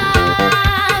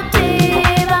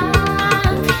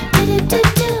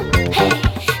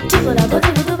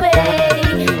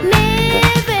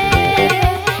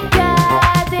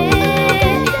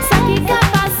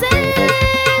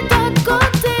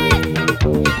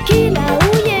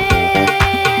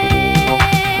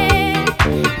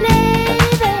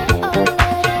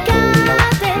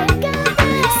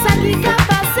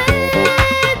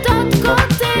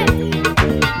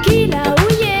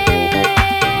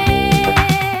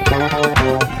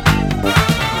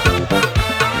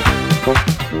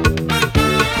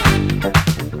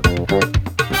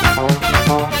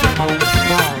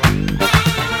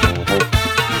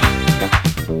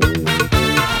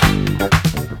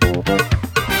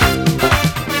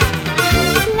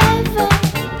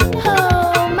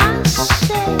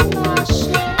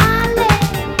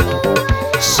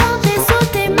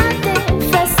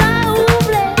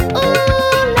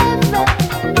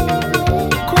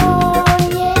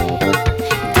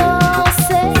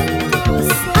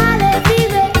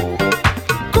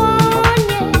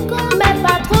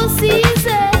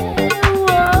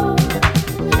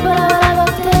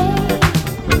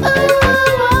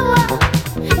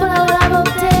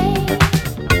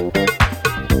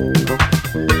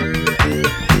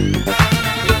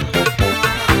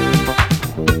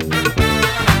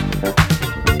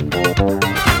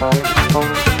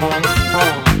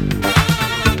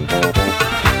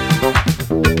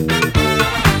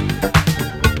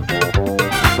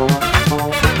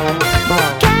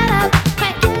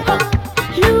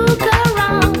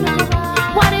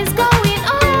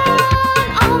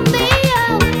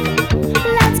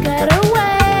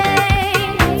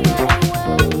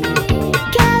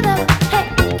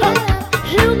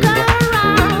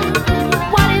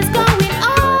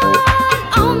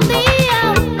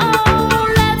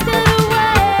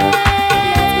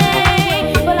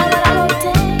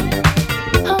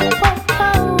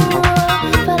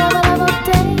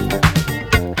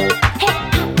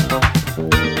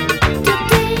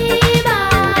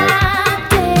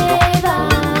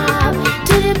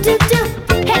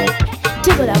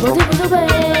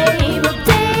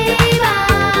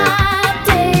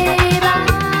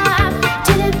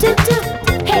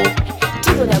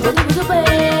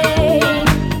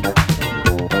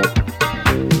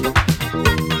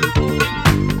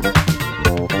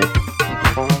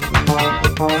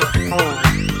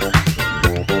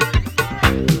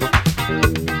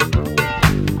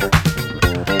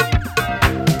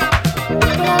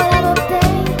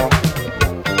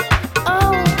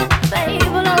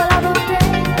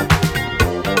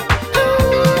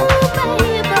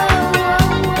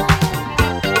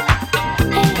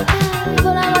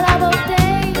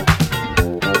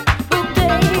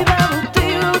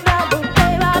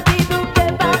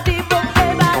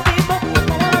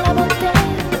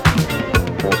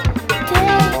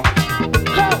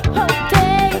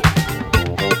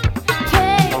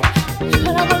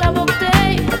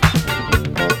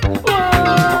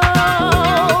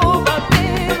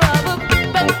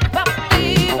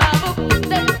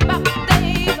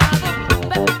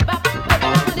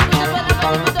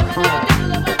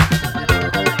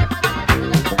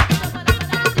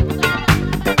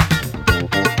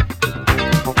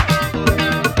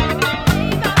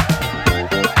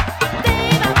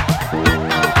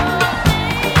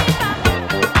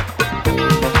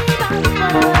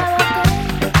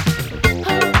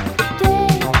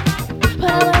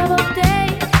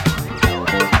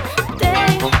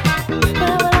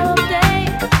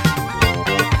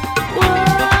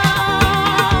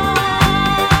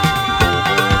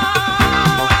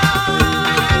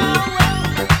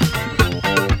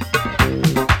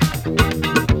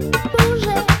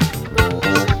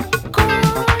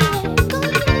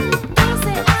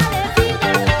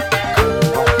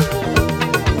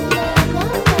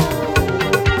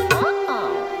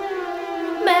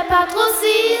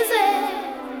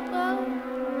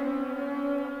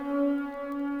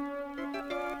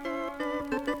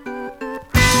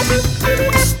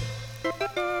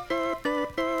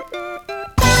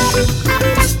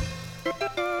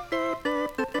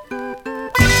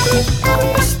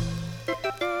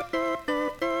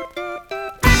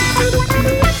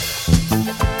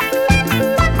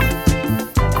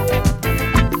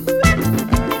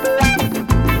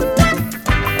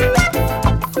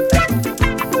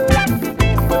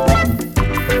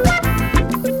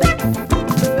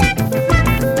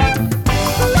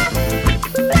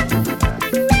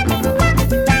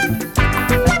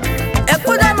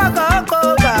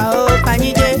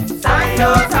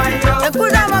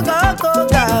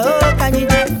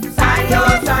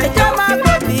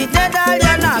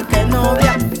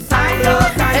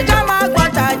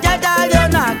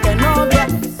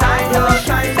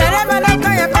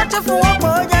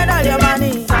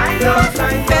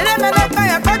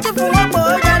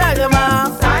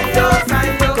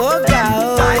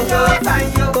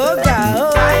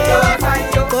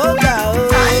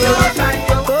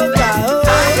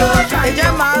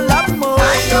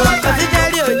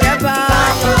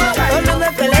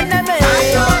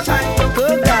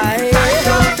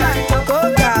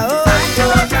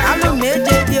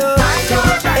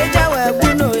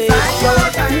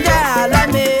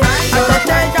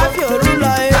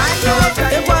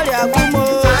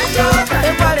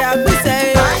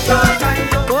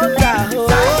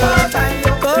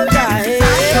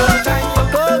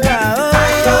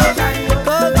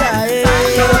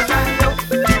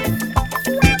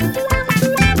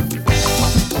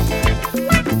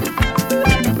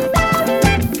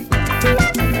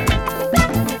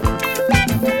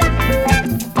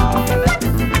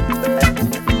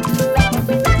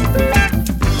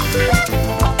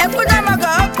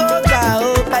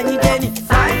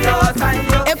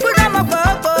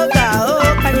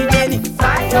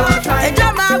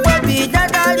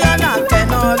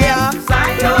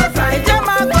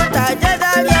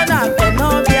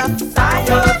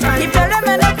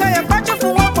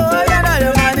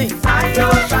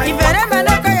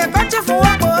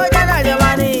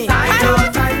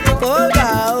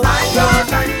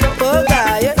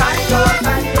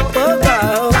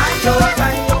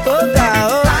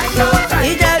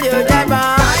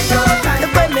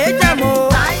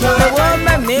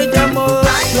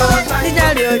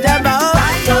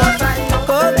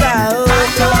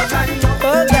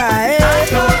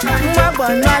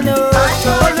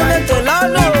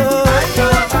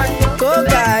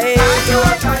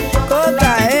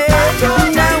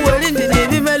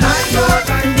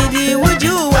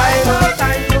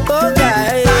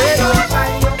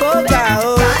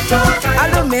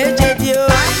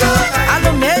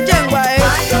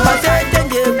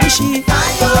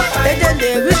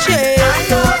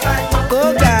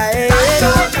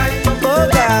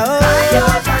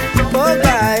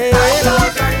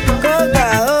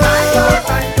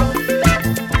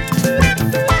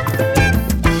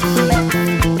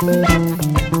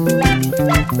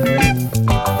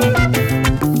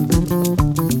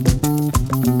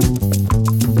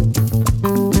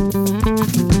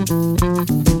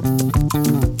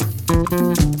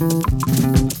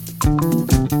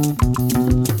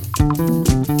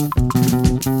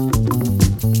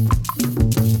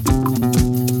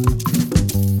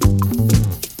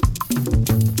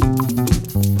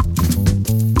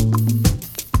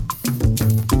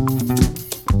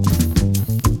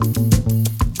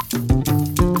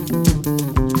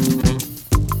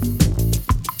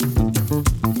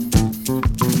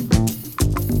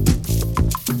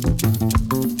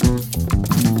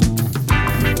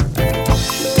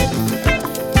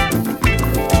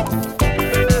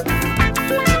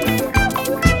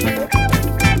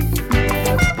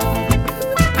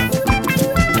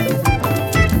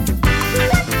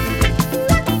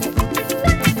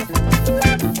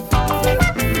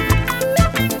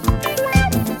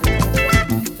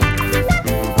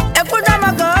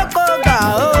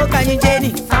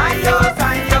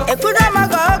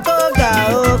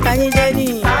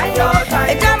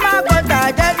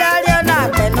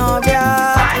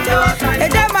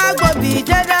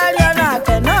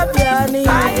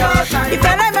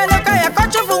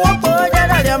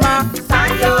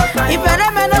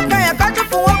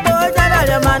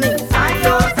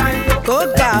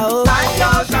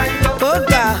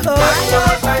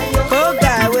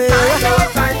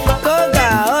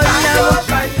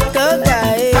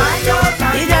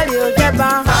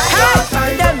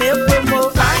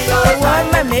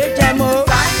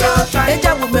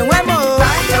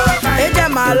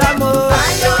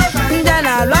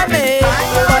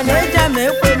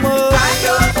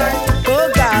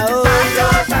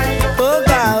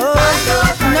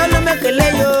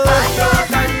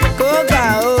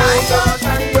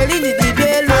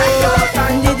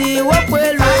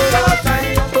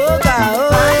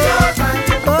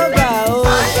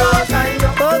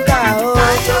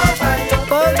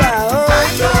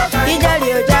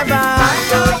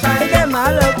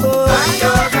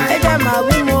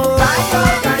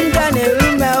 nje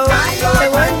na-erume o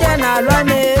ewe nje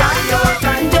na-alwane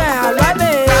nje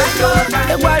alwane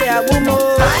ịgwari agbumo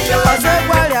ọsọ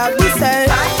ịgwari agbuse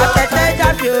ọtete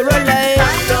jabi orole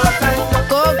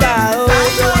koga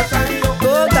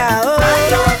o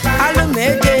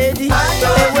alụmejedi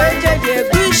ewe jeji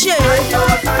egwushi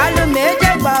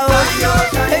alụmejegba o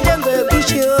ejegba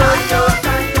egwushi o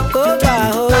koga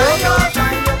o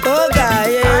koga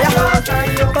ye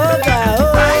koga o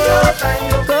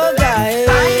koga ye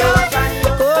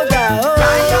koga o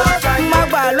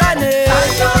mmagba lọnà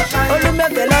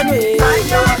olùmẹkẹ lọnà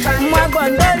mmagba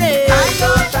ndọlẹ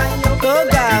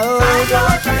koga o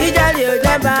ìjàlè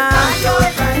òjàmbá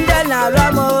ndẹ nà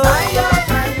lọmọ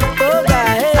koga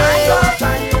ye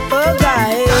koga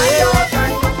ye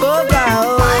koga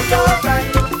o.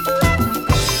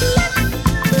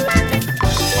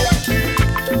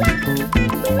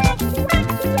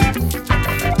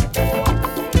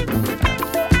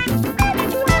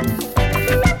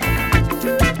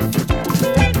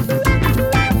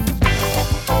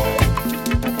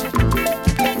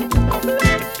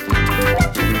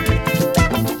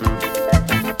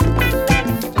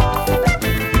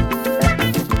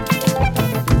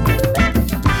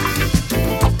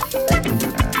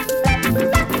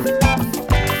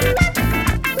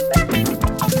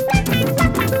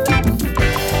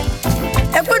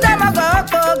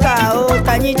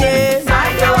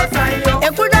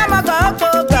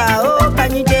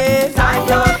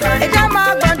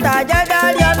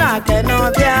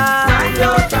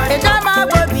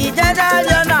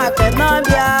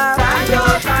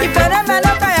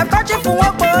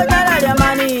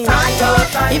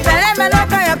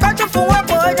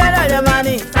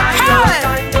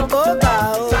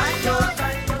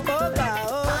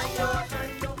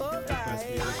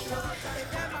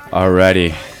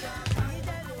 Alrighty.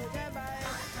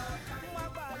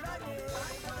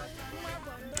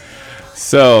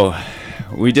 So,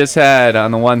 we just had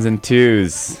on the ones and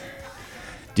twos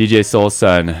DJ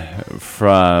Solson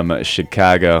from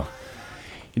Chicago.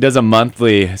 He does a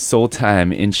monthly Soul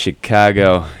Time in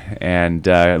Chicago and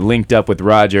linked up with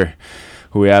Roger,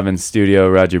 who we have in studio,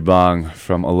 Roger Bong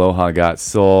from Aloha Got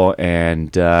Soul,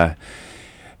 and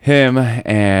him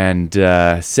and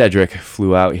Cedric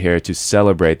flew out here to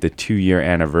celebrate the 2-year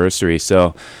anniversary.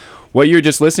 So what you were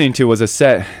just listening to was a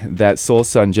set that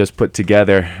Solson just put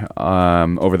together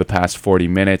over the past 40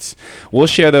 minutes. We'll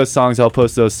share those songs. I'll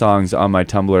post those songs on my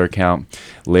Tumblr account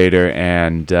later,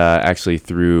 and actually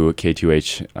through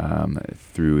KTUH,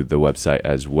 through the website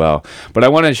as well. But I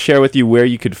want to share with you where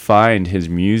you could find his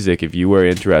music if you were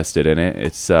interested in it.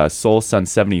 It's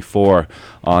Solson74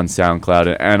 on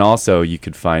SoundCloud, and also you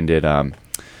could find it on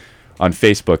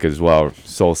Facebook as well,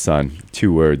 Solson,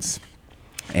 2 words.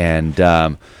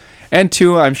 And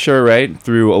two, I'm sure, right,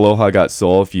 through Aloha Got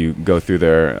Soul, if you go through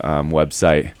their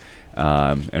website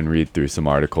and read through some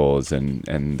articles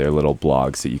and their little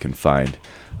blogs that you can find,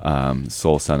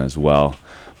 Solson as well.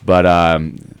 But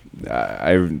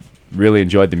I really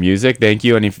enjoyed the music. Thank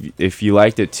you. And if you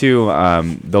liked it too,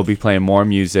 they'll be playing more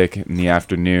music in the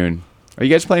afternoon. Are you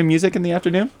guys playing music in the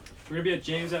afternoon? We're gonna be at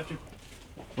James after.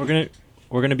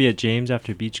 We're gonna be at James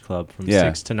after Beach Club from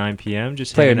 6 to 9 p.m.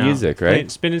 Just playing hanging out, music,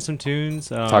 right? Spinning some tunes.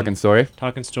 Talking story.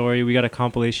 We got a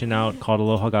compilation out called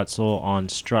Aloha Got Soul on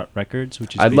Strut Records,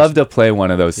 which is. I'd love to play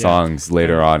one of those songs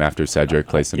later on after Cedric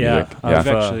plays some music.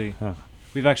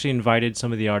 We've actually invited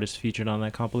some of the artists featured on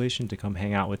that compilation to come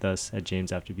hang out with us at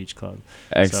James After Beach Club.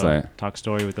 Excellent. So, talk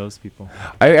story with those people.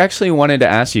 I actually wanted to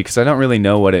ask you, because I don't really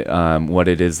know what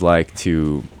it is like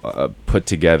to put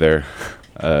together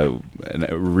a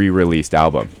re-released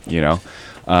album, you know?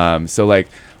 So like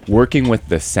working with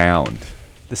the sound.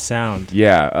 Of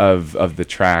the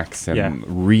tracks and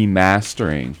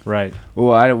remastering. Right.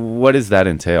 Well, what does that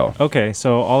entail? Okay,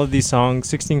 so all of these songs,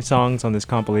 16 songs on this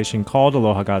compilation called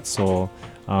Aloha Got Soul,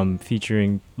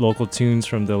 featuring local tunes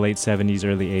from the late 70s,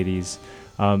 early 80s.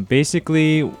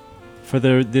 Basically, for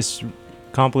this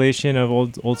compilation of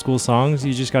old school songs,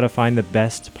 you just got to find the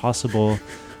best possible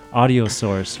audio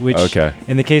source, which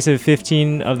in the case of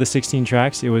 15 of the 16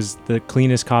 tracks, it was the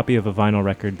cleanest copy of a vinyl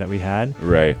record that we had.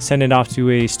 Right. Send it off to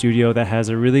a studio that has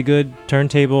a really good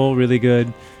turntable, really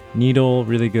good needle,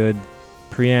 really good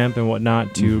preamp and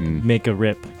whatnot to make a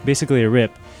rip, basically a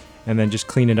rip, and then just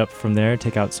clean it up from there,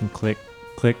 take out some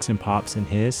clicks and pops and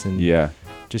hiss, and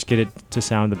just get it to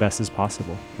sound the best as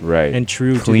possible. Right. And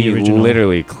true to the original.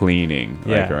 Literally cleaning,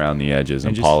 like around the edges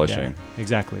and just, polishing. Yeah,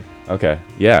 exactly. Okay.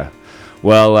 Yeah.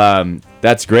 Well,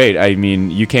 that's great. I mean,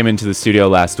 you came into the studio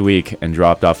last week and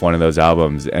dropped off one of those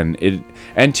albums, and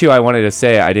two, I wanted to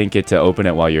say I didn't get to open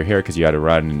it while you're here because you had to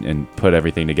run and put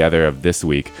everything together of this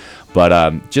week.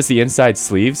 But just the inside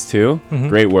sleeves too,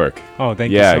 great work. Oh,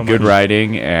 thank you Yeah, so good much.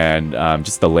 writing and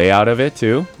just the layout of it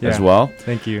too as Yeah, well.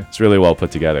 thank you. It's really well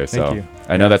put together. Thank So you.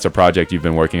 I know that's a project you've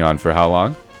been working on for how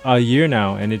long? A year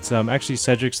now, and it's actually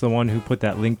Cedric's the one who put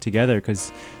that link together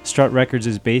because Strut Records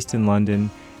is based in London,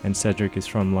 and Cedric is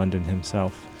from London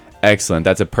himself. Excellent.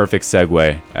 That's a perfect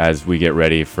segue as we get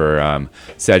ready for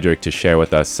Cedric to share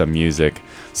with us some music.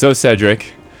 So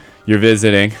Cedric, you're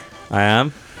visiting. I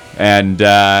am. And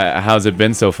how's it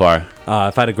been so far?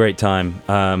 I've had a great time.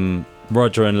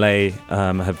 Roger and Lay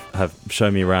have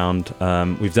shown me around.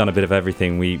 We've done a bit of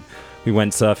everything. We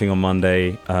went surfing on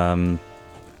Monday.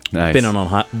 Nice. Been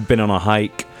on a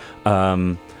hike.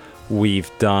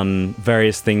 We've done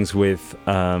various things with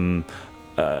Roger.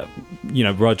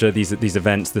 These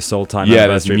events, the Soul Time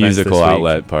anniversary this musical events this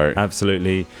outlet week. part.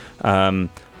 Absolutely.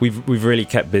 We've really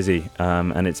kept busy,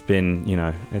 and it's been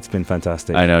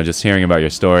fantastic. I know, just hearing about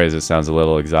your stories, it sounds a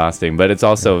little exhausting, but it's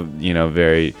also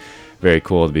very, very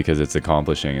cool because it's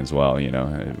accomplishing as well.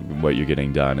 What you're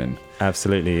getting done. And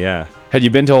absolutely, yeah. Had you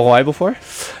been to Hawaii before?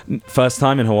 First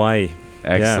time in Hawaii.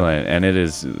 Excellent, and it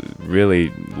is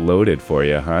really loaded for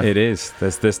you, huh? It is.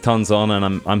 There's tons on,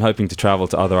 and I'm hoping to travel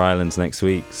to other islands next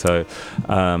week. So,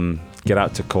 get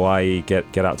out to Kauai,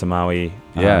 get out to Maui.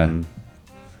 Yeah.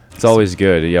 It's always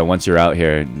good. Yeah, once you're out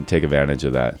here, take advantage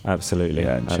of that. Absolutely.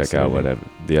 Yeah, and check Absolutely. out whatever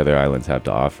the other islands have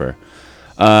to offer.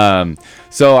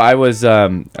 So I was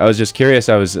just curious.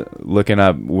 I was looking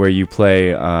up where you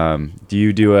play. Do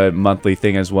you do a monthly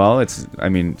thing as well? It's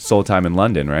Soul Time in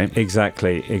London, right?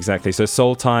 Exactly. So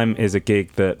Soul Time is a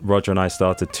gig that Roger and I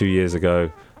started 2 years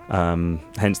ago.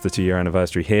 Hence the 2-year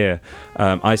anniversary here.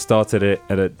 I started it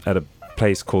at a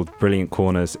place called Brilliant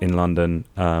Corners in London.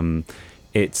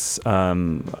 It's a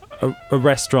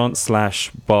restaurant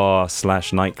 / bar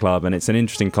 / nightclub, and it's an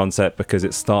interesting concept because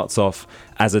it starts off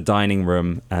as a dining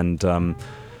room, and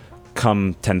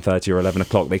come 10:30 or 11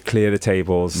 o'clock, they clear the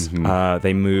tables,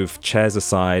 they move chairs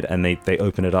aside, and they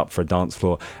open it up for a dance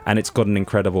floor. And it's got an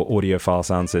incredible audiophile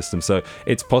sound system, so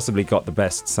it's possibly got the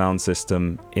best sound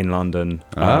system in London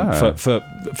for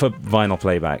vinyl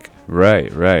playback.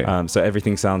 Right. So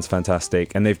everything sounds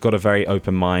fantastic, and they've got a very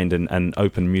open mind and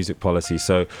open music policy.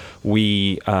 So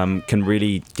we can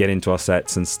really get into our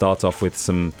sets and start off with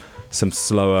some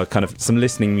slower some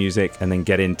listening music, and then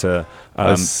get into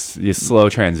a slow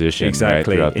transition right,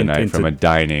 throughout the night from a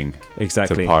dining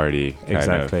to party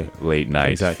kind of late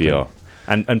night feel.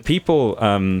 And people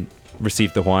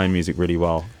received the Hawaiian music really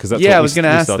well, because that's I what was going to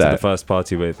ask started that. the first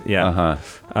party with.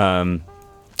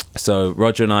 So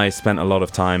Roger and I spent a lot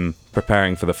of time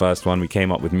preparing for the first one. We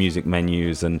came up with music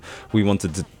menus, and we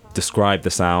wanted to describe the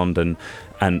sound and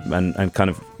kind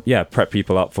of prep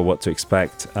people up for what to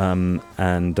expect.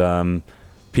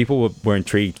 People were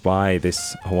intrigued by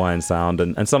this Hawaiian sound,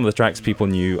 and some of the tracks people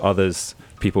knew, others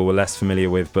people were less familiar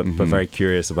with, but very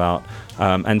curious about.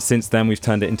 And since then, we've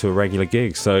turned it into a regular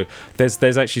gig. So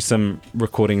there's actually some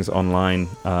recordings online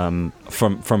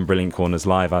from Brilliant Corners,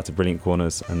 live out of Brilliant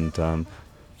Corners, and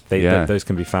those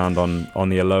can be found on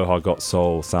the Aloha Got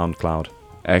Soul SoundCloud.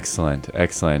 Excellent.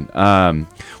 Well,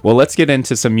 let's get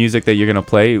into some music that you're going to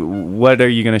play. What are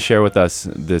you going to share with us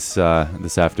this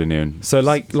afternoon? So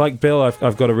like Bill,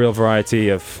 I've got a real variety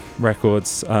of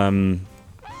records.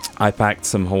 I packed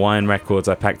some Hawaiian records.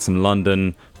 I packed some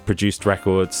London produced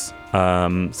records.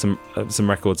 Some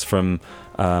records from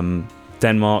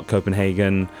Denmark,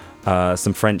 Copenhagen,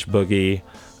 some French boogie,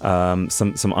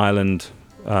 some island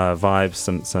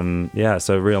vibes,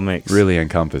 so real mix. Really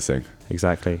encompassing.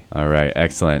 Exactly. All right,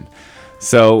 excellent.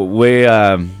 So we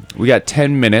got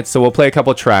 10 minutes, so we'll play a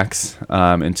couple tracks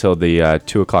until the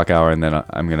 2 o'clock hour, and then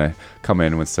I'm gonna come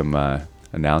in with some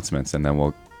announcements, and then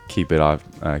we'll keep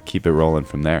it rolling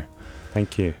from there.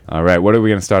 Thank you. All right, what are we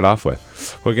gonna start off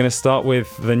with? We're gonna start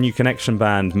with the new connection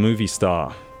band, Movie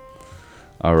Star.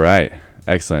 All right,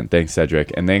 excellent. Thanks,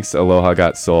 Cedric, and thanks Aloha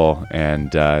Got Soul, and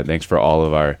thanks for all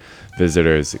of our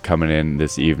visitors coming in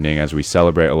this evening as we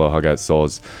celebrate Aloha Got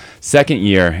Soul's 2nd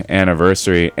year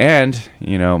anniversary, and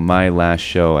my last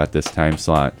show at this time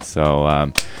slot.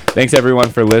 So thanks everyone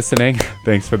for listening.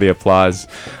 Thanks for the applause.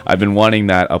 I've been wanting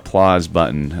that applause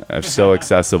button. It's so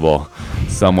accessible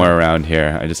somewhere around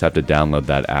here. I just have to download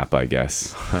that app, I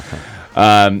guess.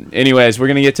 Anyways, we're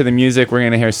gonna get to the music. We're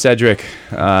gonna hear Cedric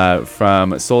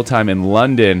from Soul Time in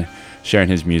London sharing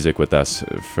his music with us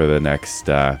for the next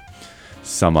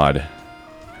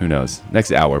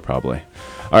next hour probably.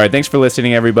 All right, thanks for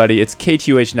listening, everybody. It's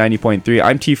KTUH 90.3.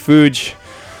 I'm T. Fuj,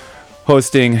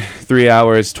 hosting 3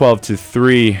 hours, 12 to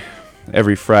 3,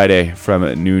 every Friday from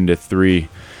noon to 3.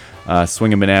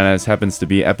 Swingin' Bananas happens to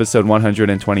be episode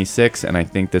 126, and I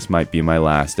think this might be my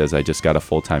last as I just got a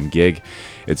full-time gig.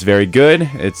 It's very good,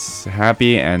 it's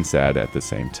happy and sad at the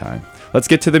same time. Let's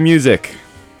get to the music.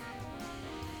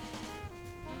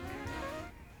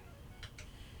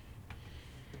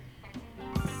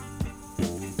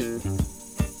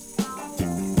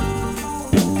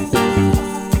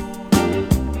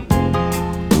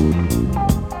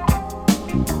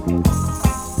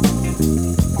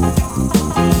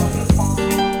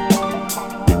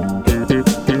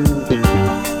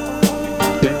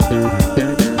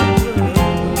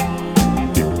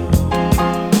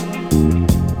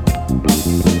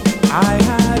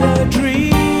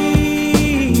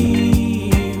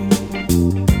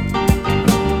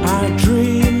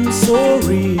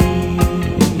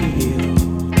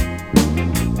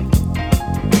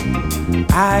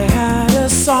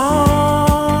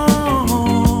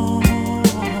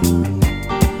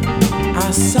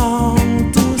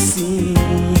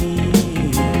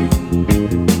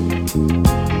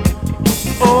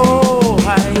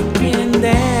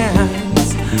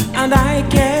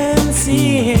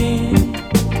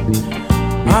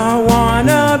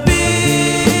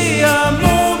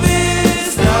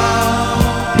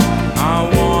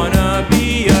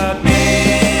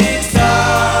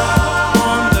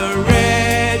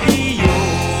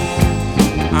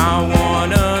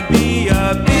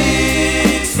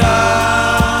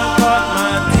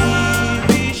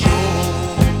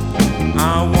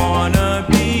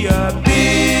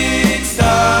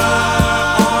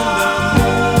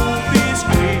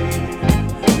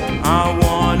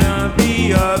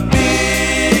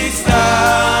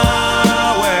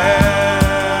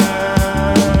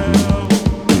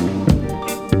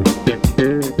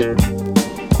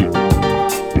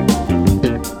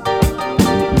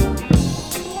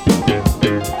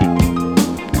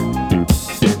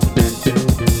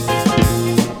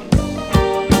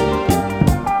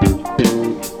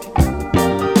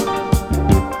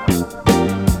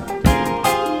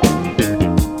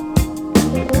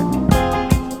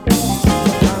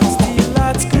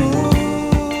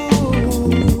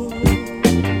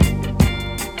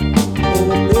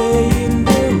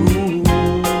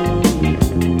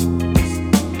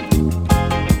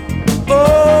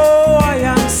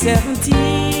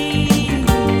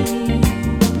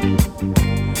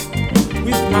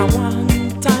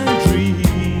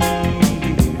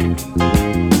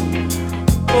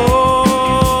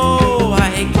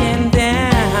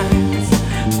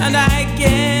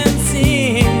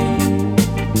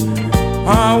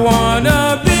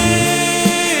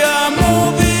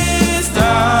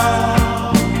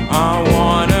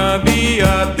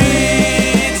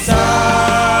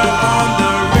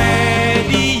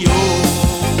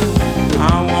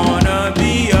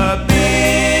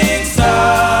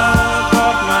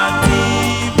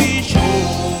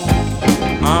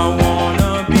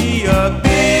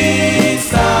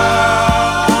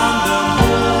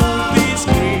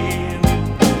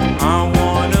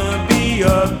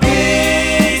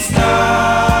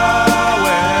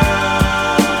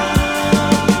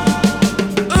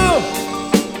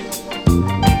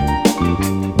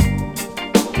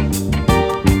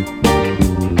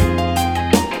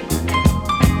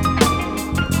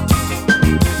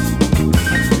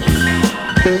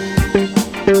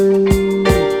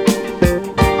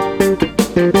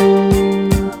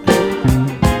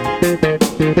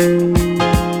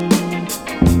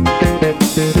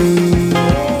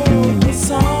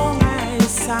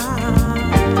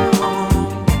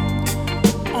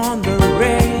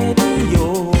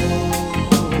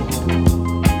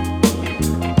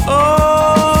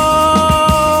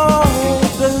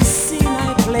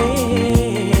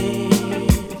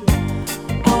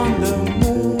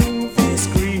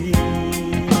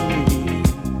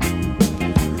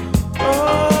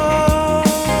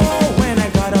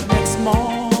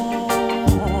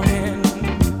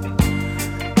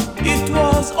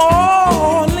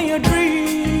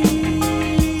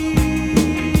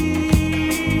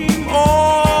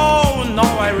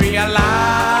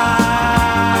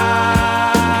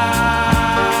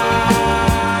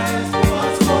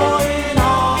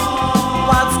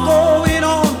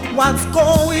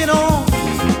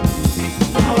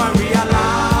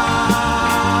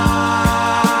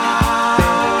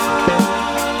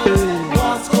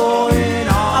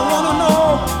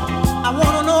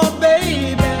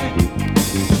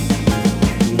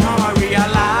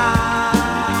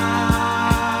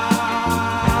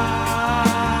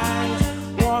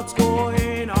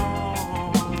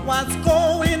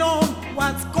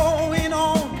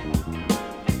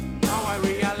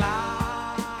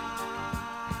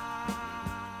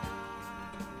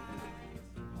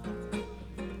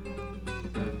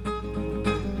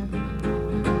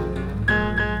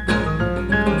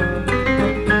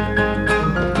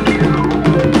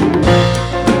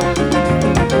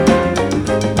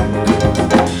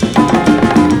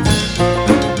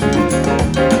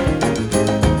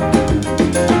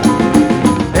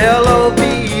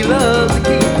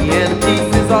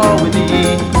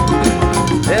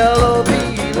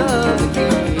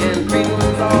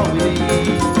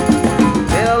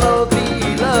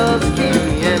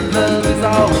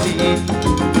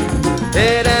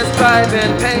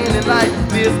 in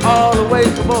life is all the way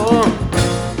for more.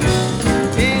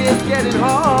 It's getting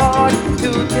hard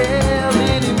to tell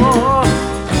anymore.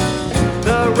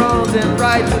 The wrongs and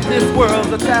rights of this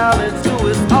world's a challenge to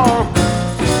us all.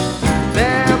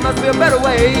 There must be a better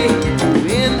way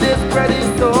in this pretty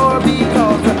store,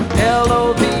 because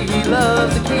L.O.V.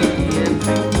 loves the key and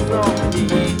freedom's all we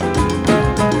need.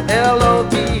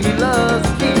 L.O.V. loves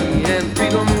the key and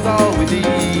freedom's all we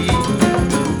need.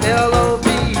 L.O.V.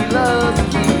 loves the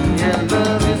key and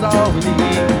love is all we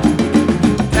need.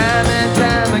 Time and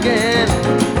time again,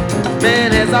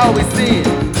 man has always sinned,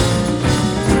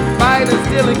 fighting,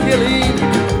 stealing, killing.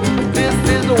 This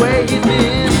is the way he's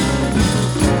been.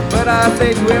 But I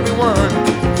say to everyone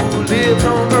who lives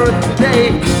on earth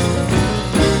today,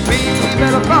 we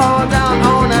better fall down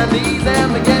on our knees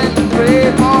and begin to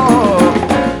pray for.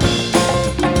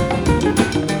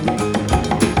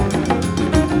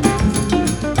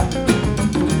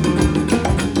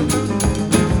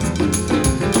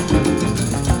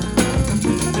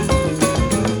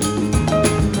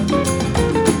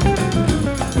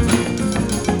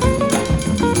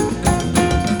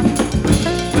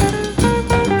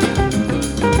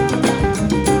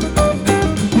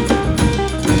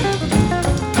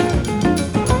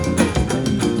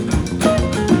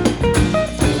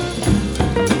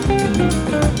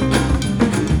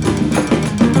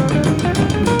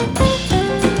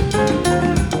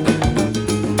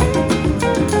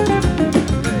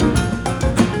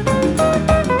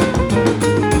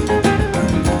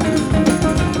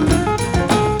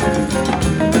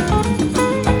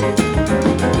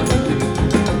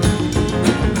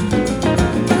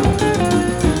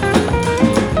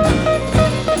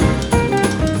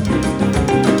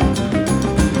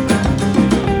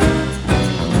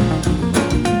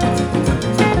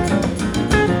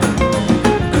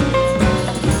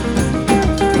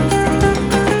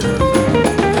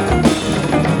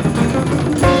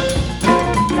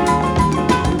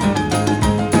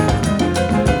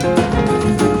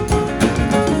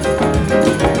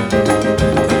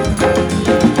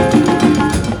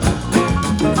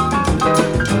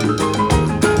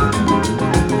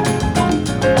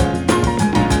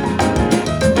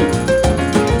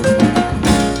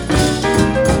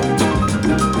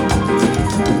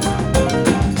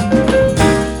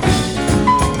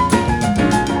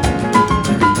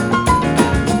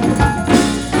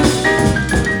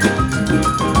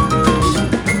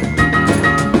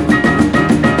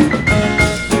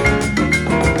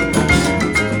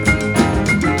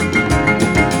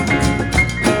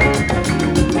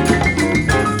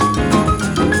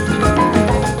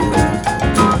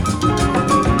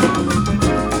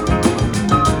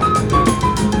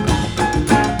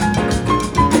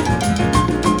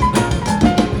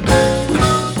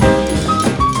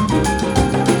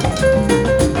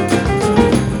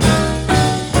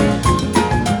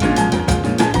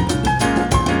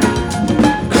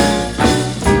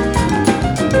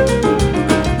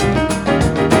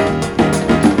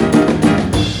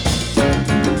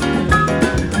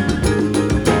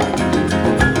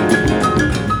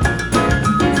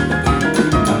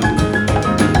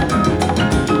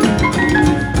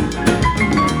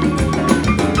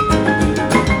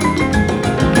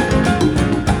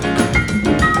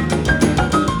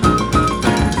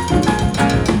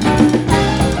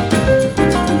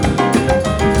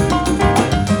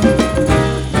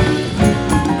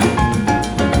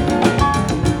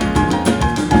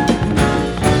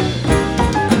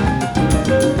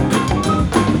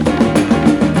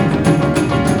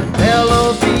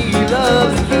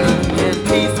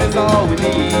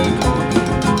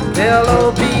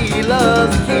 L.O.V.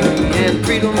 loves the key and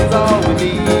freedom's all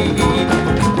we need.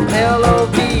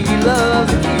 L.O.V.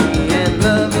 loves the key and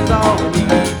love is all we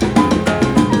need.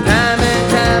 Time and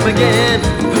time again,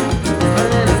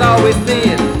 man is always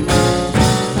sin.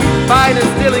 Fighting,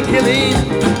 stealing, killing,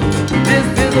 this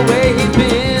is the way he's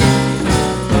been.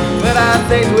 But I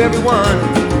say to everyone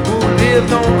who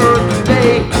lives on earth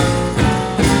today,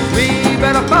 we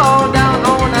better fall down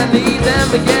on our knees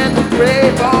and begin to pray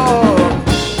for.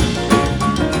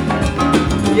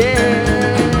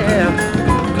 Yeah,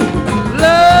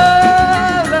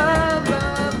 love, love,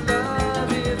 love,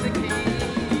 love is the key.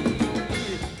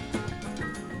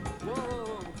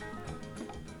 Whoa.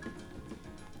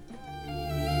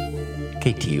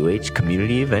 KTUH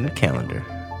Community Event Calendar.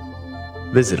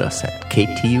 Visit us at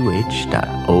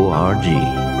ktuh.org.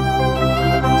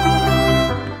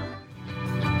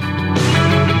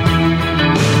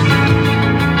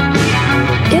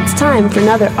 It's time for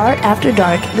another Art After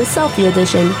Dark, the Selfie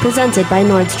Edition, presented by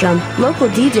Nordstrom. Local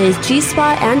DJs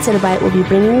G-Spot and Cinnabite will be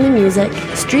bringing the music,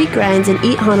 Street Grinds and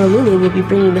Eat Honolulu will be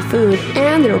bringing the food,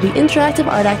 and there will be interactive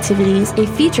art activities, a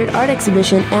featured art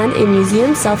exhibition, and a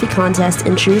museum selfie contest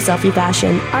in true selfie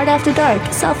fashion. Art After Dark,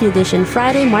 Selfie Edition,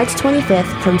 Friday, March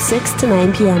 25th from 6 to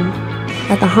 9 p.m.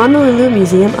 at the Honolulu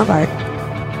Museum of Art.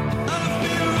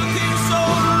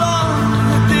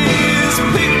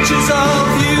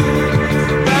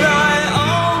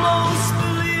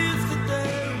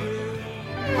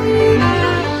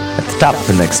 Top of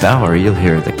the next hour, you'll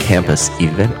hear the campus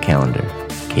event calendar.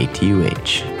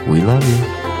 KTUH, we love you.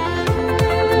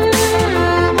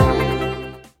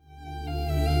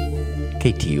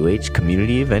 KTUH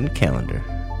Community Event Calendar.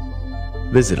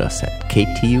 Visit us at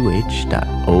ktuh.org.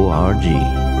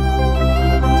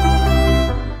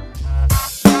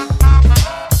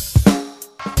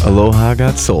 Aloha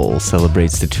Got Soul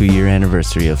celebrates the 2-year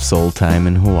anniversary of Soul Time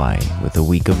in Hawaii with a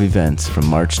week of events from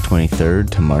March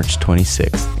 23rd to March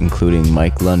 26th, including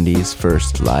Mike Lundy's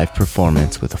first live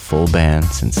performance with a full band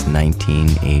since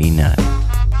 1989.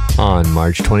 On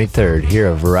March 23rd, hear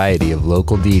a variety of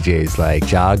local DJs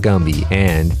like Ja Gumby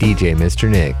and DJ Mr.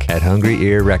 Nick at Hungry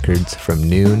Ear Records from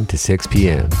noon to 6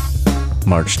 p.m.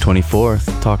 March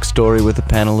 24th, talk story with a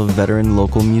panel of veteran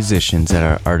local musicians at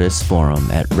our Artists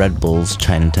Forum at Red Bull's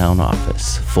Chinatown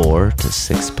office, 4 to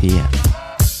 6 p.m.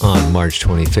 On March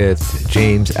 25th,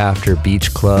 James After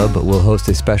Beach Club will host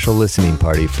a special listening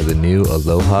party for the new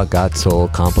Aloha Got Soul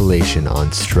compilation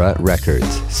on Strut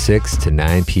Records, 6 to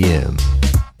 9 p.m.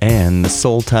 And the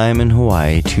Soul Time in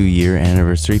Hawaii 2-year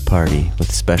anniversary party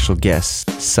with special guests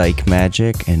Psych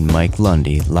Magic and Mike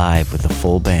Lundy live with a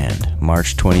full band,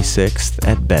 March 26th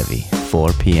at Bevy,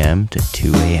 4 p.m. to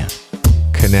 2 a.m.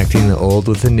 Connecting the old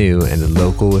with the new and the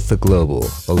local with the global,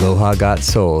 Aloha Got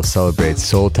Soul celebrates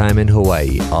Soul Time in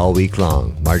Hawaii all week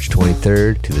long, March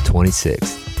 23rd to the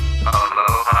 26th.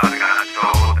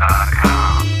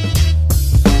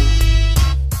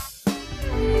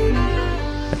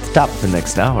 Top of the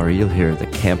next hour, you'll hear the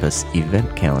campus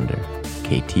event calendar.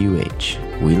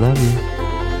 KTUH, we love you.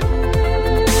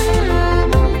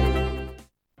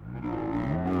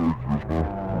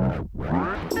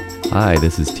 Hi,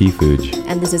 this is T Fuj.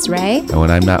 And this is Ray. And when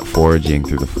I'm not foraging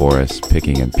through the forest,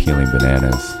 picking and peeling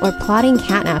bananas, or plotting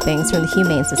catnappings from the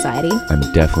Humane Society, I'm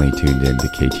definitely tuned in to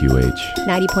KTUH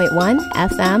 90.1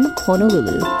 FM,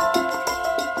 Honolulu.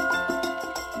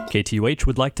 KTUH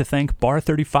would like to thank Bar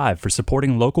 35 for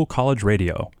supporting local college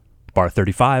radio. Bar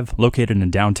 35, located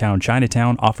in downtown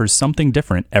Chinatown, offers something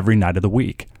different every night of the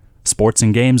week. Sports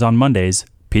and games on Mondays,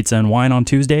 pizza and wine on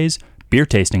Tuesdays, beer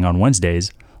tasting on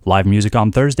Wednesdays, live music on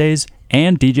Thursdays,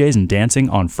 and DJs and dancing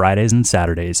on Fridays and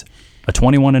Saturdays. A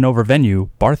 21 and over venue,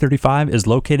 Bar 35 is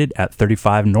located at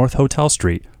 35 North Hotel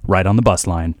Street, right on the bus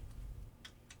line.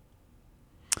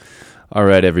 All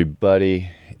right, everybody.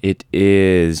 It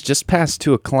is just past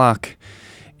 2 o'clock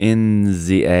in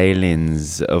the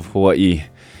islands of Hawaii.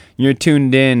 You're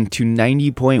tuned in to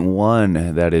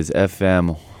 90.1, that is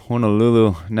FM,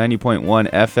 Honolulu, 90.1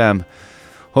 FM,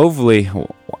 hopefully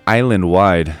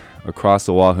island-wide across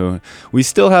Oahu. We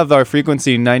still have our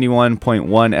frequency 91.1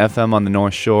 FM on the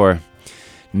North Shore.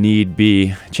 Need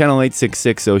be. Channel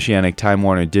 866 Oceanic Time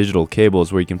Warner Digital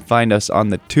Cables, where you can find us on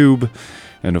the tube.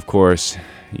 And of course,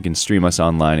 you can stream us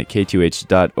online at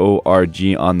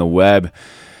ktuh.org on the web.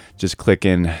 Just click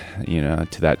in,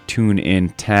 to that Tune In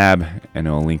tab, and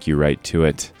it'll link you right to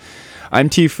it. I'm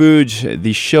T Fuj.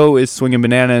 The show is Swingin'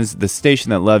 Bananas. The station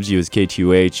that loves you is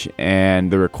KTUH,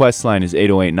 and the request line is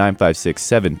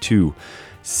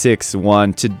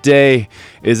 808-956-7261. Today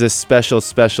is a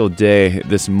special day,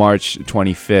 this March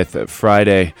 25th,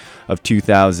 Friday of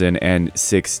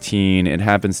 2016. It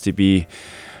happens to be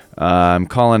I'm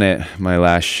calling it my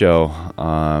last show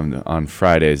on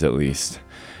Fridays, at least,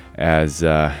 as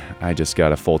I just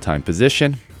got a full-time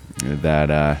position that,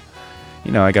 I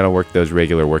got to work those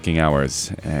regular working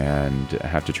hours and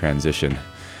have to transition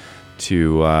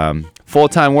to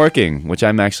full-time working, which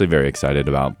I'm actually very excited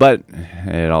about. But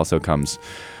it also comes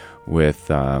with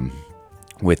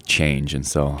change, and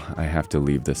so I have to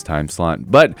leave this time slot.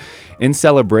 But in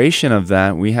celebration of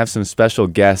that, we have some special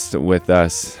guests with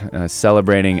us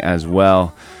celebrating as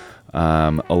well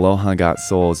Aloha Got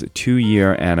Soul's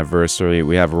 2-year anniversary.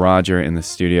 We have Roger in the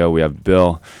studio. We have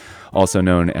Bill, also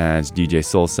known as DJ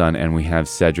Solson, and we have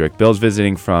Cedric. Bill's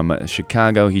visiting from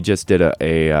Chicago. He just did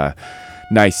a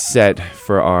nice set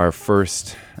for our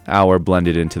first hour,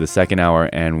 blended into the second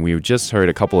hour, and we've just heard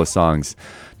a couple of songs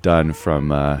done from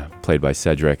played by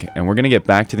Cedric, and we're gonna get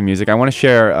back to the music. I want to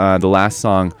share the last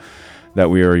song that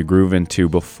we were grooving to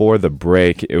before the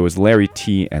break. It was Larry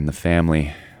T and the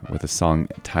Family with a song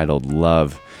titled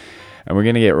Love. And we're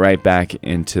going to get right back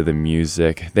into the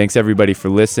music. Thanks everybody for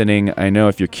listening. I know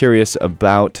if you're curious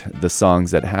about the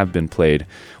songs that have been played,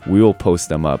 we will post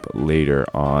them up later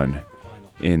on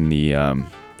in the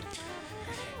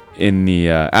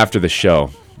after the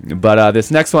show. But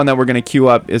this next one that we're going to queue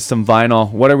up is some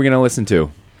vinyl. What are we going to listen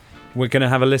to? We're going to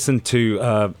have a listen to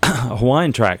a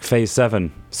Hawaiian track, Phase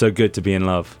 7, So Good to Be in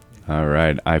Love. All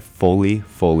right, I fully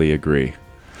agree.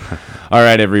 All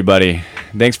right, everybody.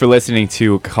 Thanks for listening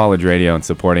to College Radio and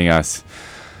supporting us.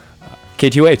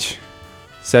 KTUH,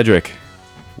 Cedric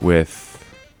with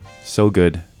So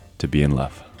Good to Be in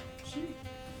Love.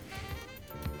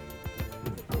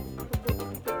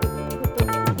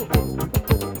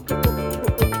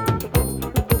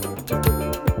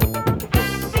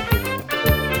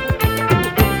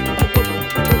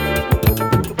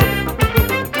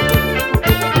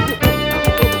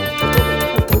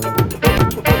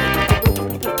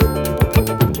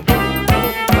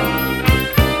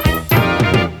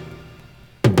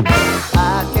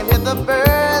 I can hear the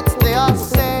birds, they are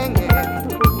singing.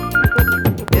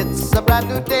 It's a brand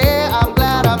new day, I'm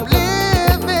glad I'm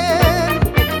living.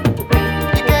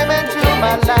 You came into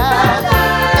my life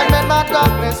and made my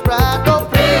darkness bright. Oh,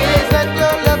 please let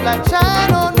your love light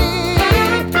shine on me.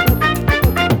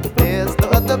 There's no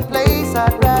other place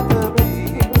I'd rather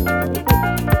be.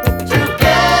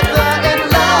 Together in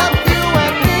love, you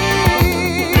and me.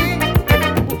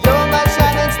 You're my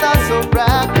shining star so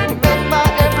bright. You make my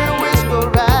every wish go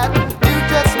right. You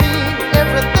just mean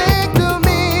everything to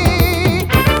me.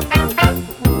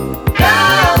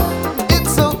 Love,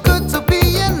 it's so good to be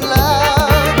in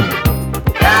love.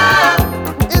 Love,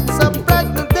 it's a bright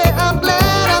new day, I'm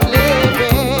glad I'm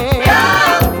living.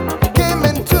 Love, came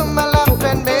into my life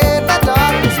and made my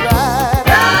darkness bright.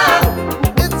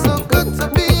 Love, it's so good to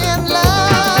be in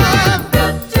love.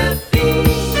 Good to be,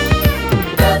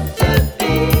 good to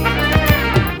be,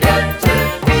 good to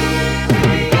be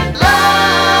in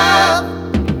love.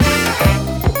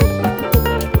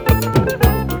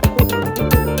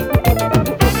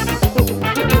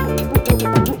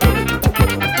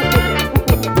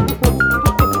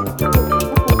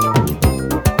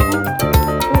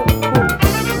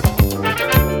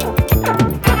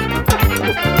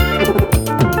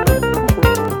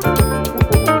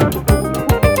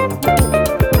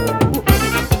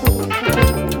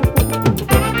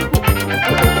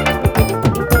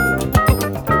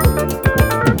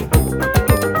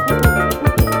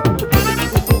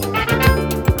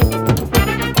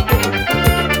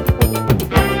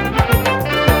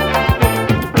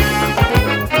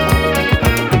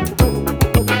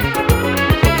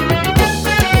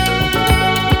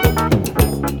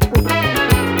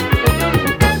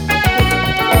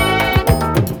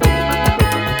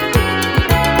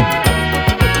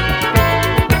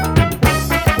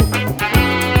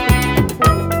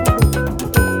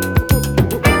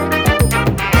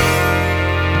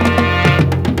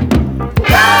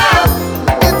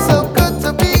 It's so good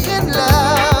to be in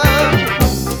love.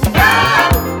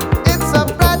 It's a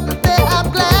bright new day,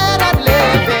 I'm glad I'm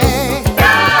living.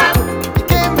 You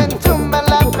came into my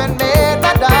life and made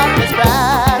my darkness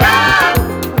bright.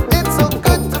 It's so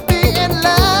good to be in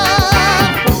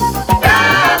love.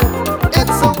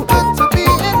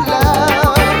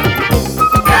 It's so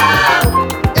good to be in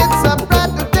love. It's a bright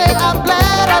new day, I'm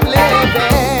glad I'm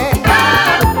living.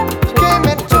 You came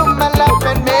into my life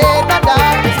and made my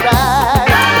darkness bright.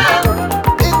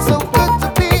 It's so good to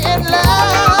be in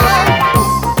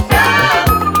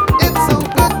love. It's so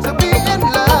good to be in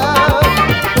love.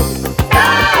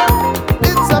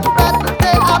 It's a bright new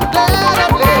day, I'm glad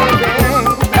I'm living.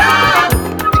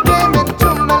 You came into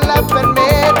my life and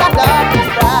made my darkness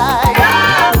bright.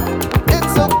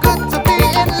 It's so good to be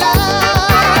in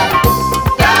love.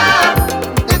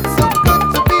 It's so good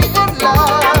to be in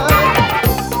love.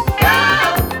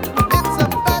 It's a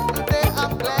bright new day,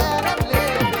 I'm glad I'm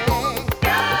living.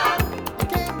 You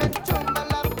came into my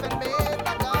life and made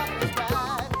my darkness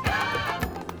bright.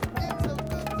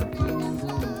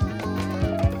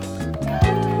 It's so good to be in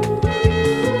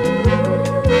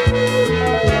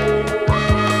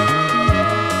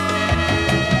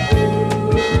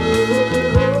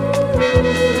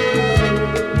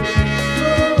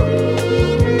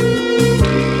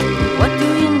What do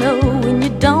you know when you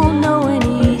don't know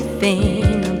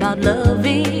anything about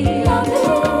loving?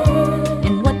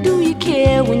 And what do you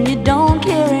care when you don't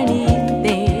care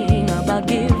anything about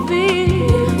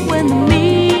giving? When the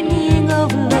meaning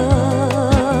of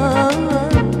love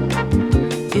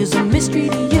is a mystery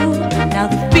to you. Now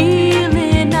the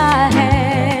feeling I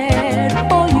had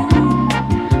for you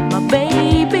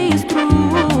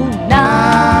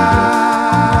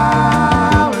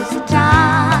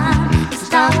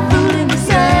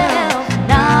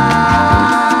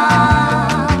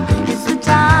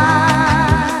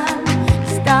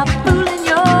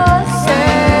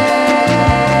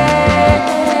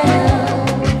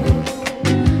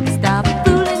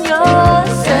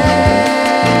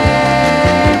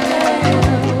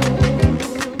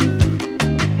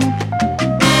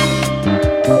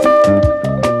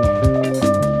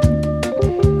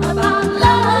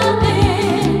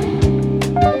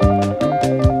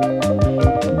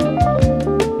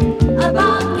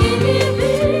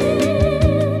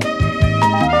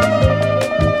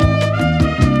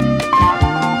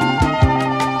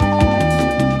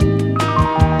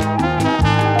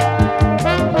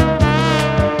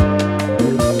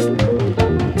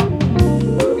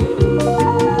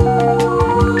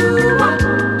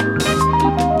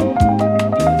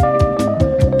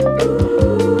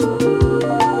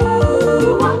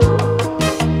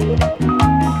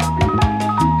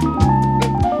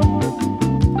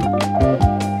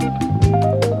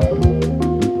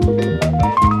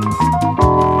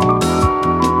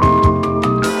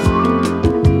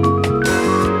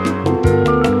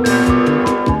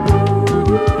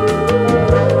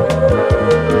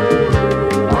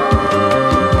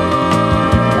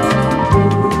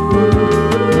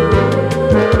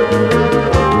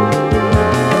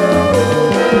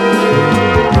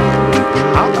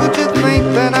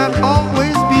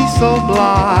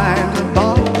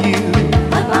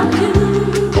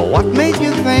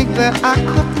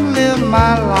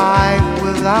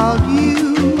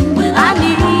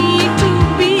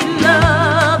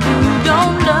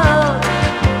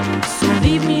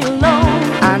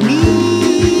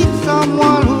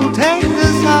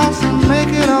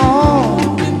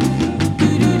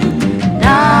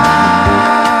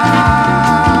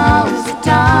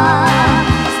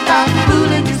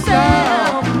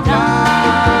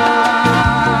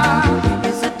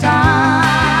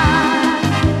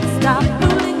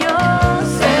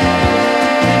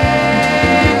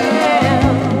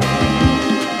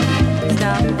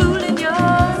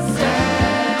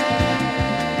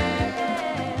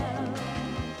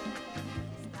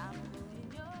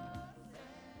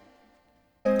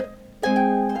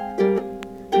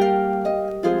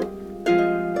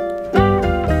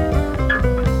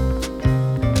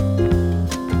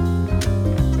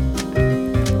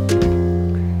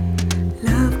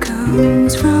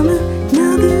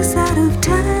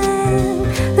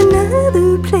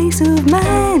peace of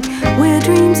mind, where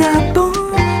dreams are born,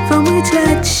 from which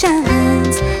light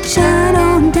shines. Shine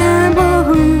on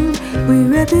diamond. We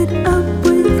wrap it up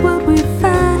with what we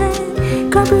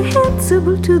find,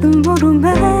 comprehensible to the mortal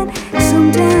mind.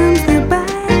 Sometimes the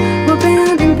bind, we're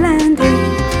bound and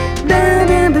blinded, bound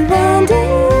and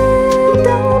blinded.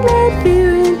 Don't let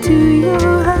fear into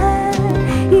your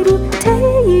heart, it'll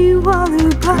tear you all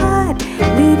apart,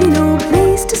 leaving no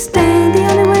place to stand. The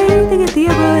only way to get the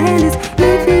upper hand is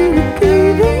if you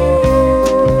give in.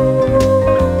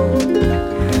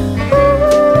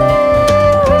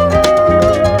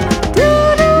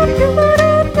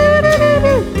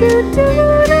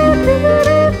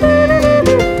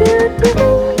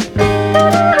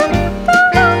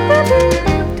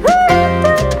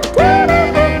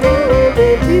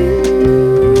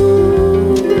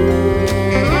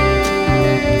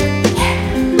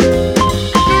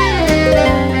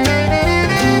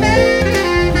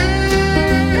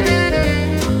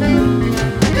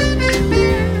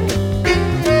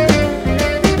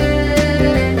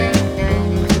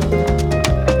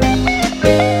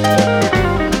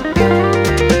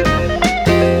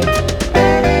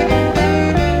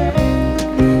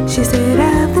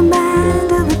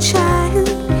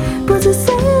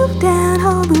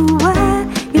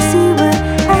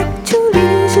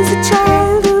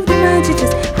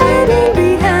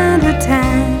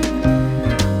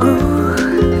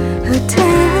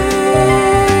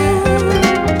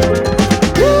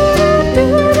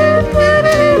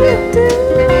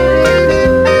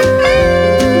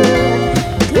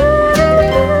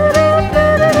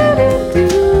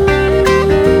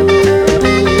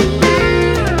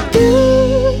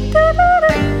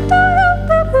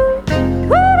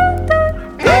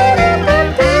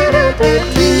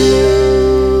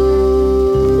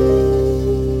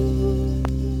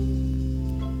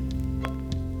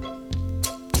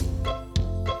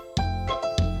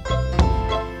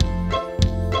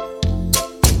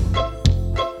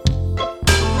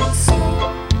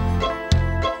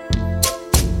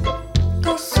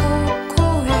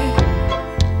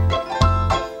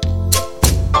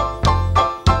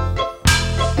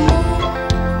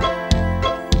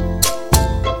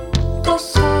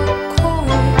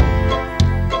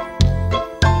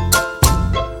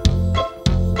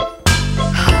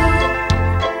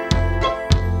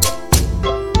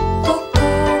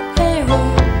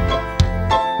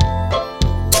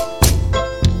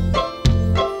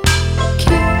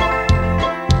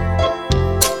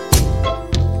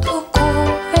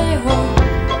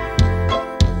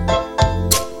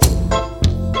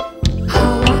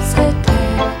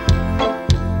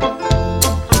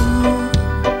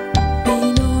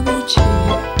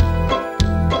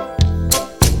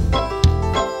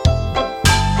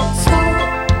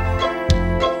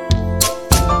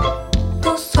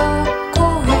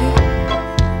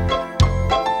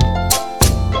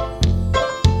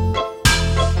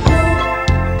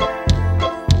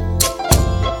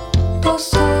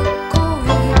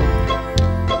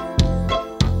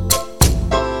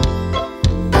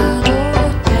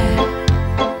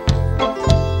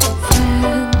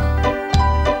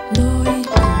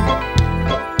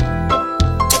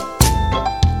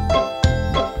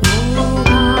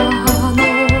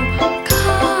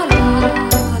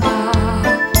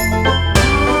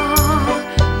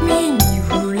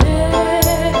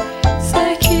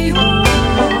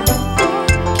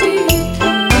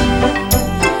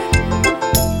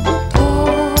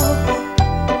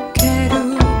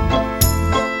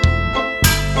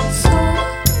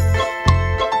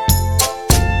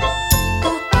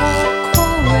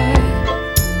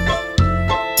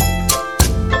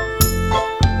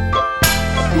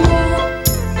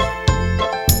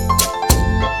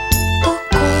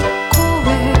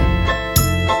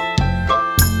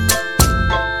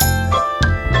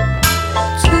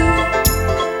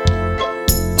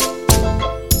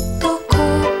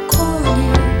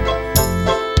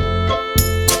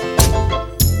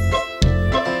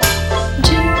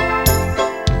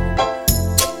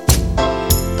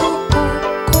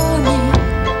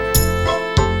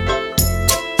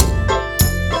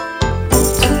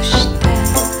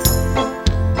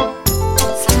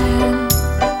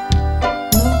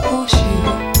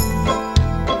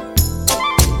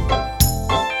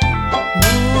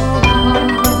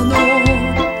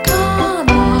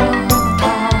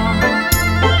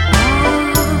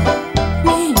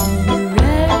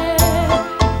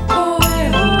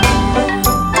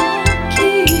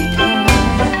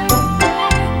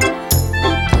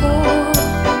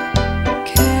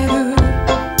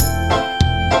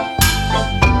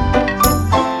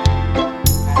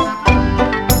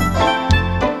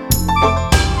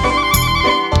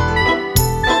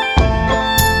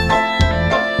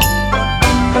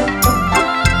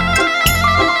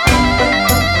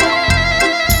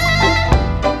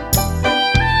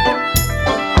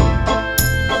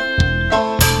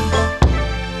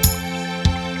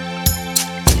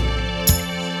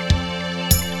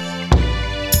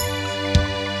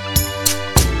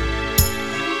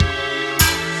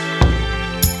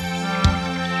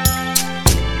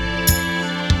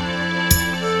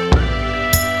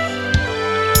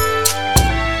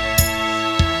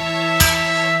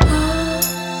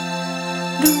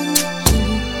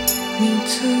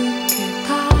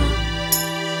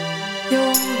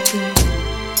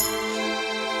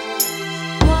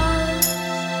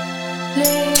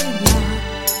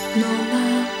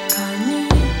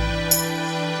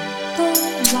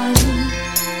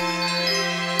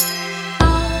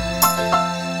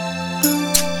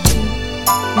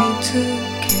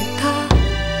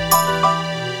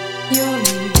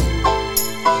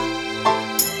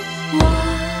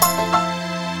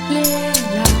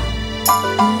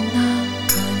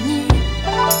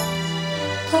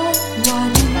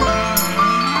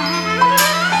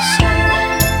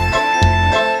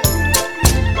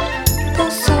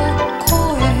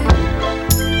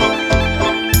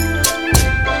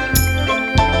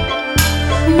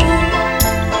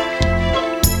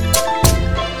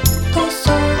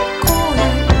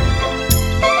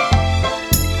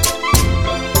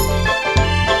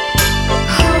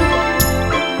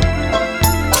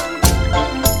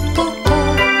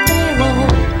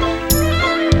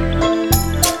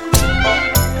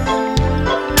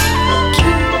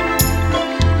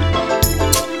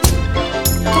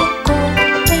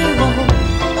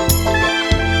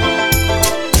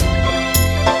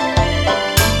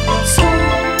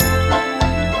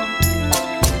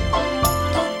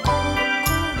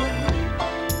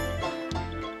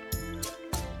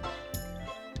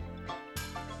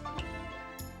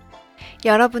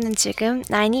 여러분은 지금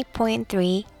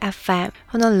 90.3 FM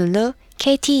호놀룰루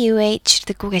KTUH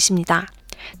듣고 계십니다.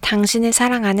 당신을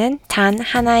사랑하는 단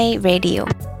하나의 라디오.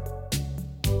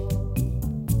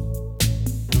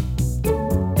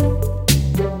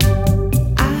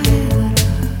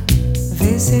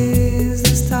 This is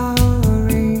the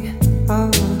story of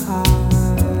a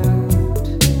heart,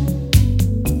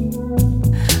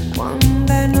 one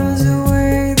that knows the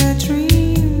way that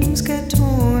dreams get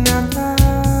torn apart.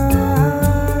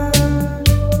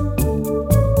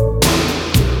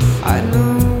 I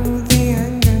know the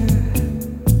anger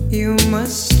you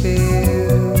must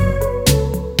feel.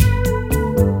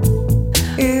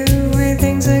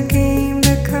 Everything's a game,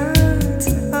 the cards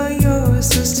are yours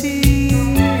to steal.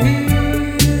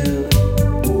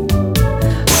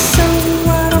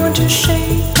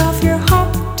 Shake off your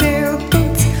hobtail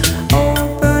boots,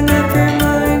 open up your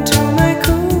mind to my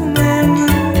cool man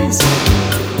blues.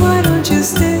 Why don't you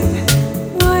stay,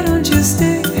 why don't you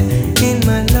stay in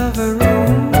my lover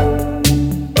room?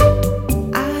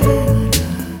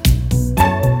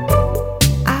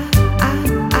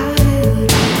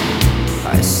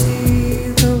 I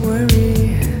see the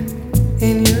worry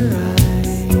in your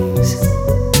eyes,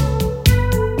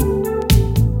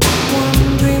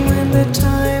 wondering when the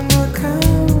time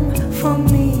for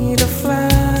me to fly.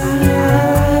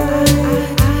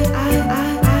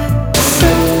 So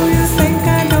you think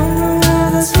I don't know how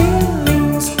those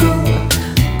feelings go?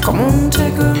 Come on,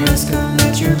 take a risk and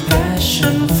let your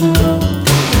passion flow.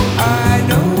 I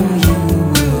know you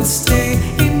will stay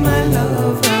in my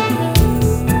love room.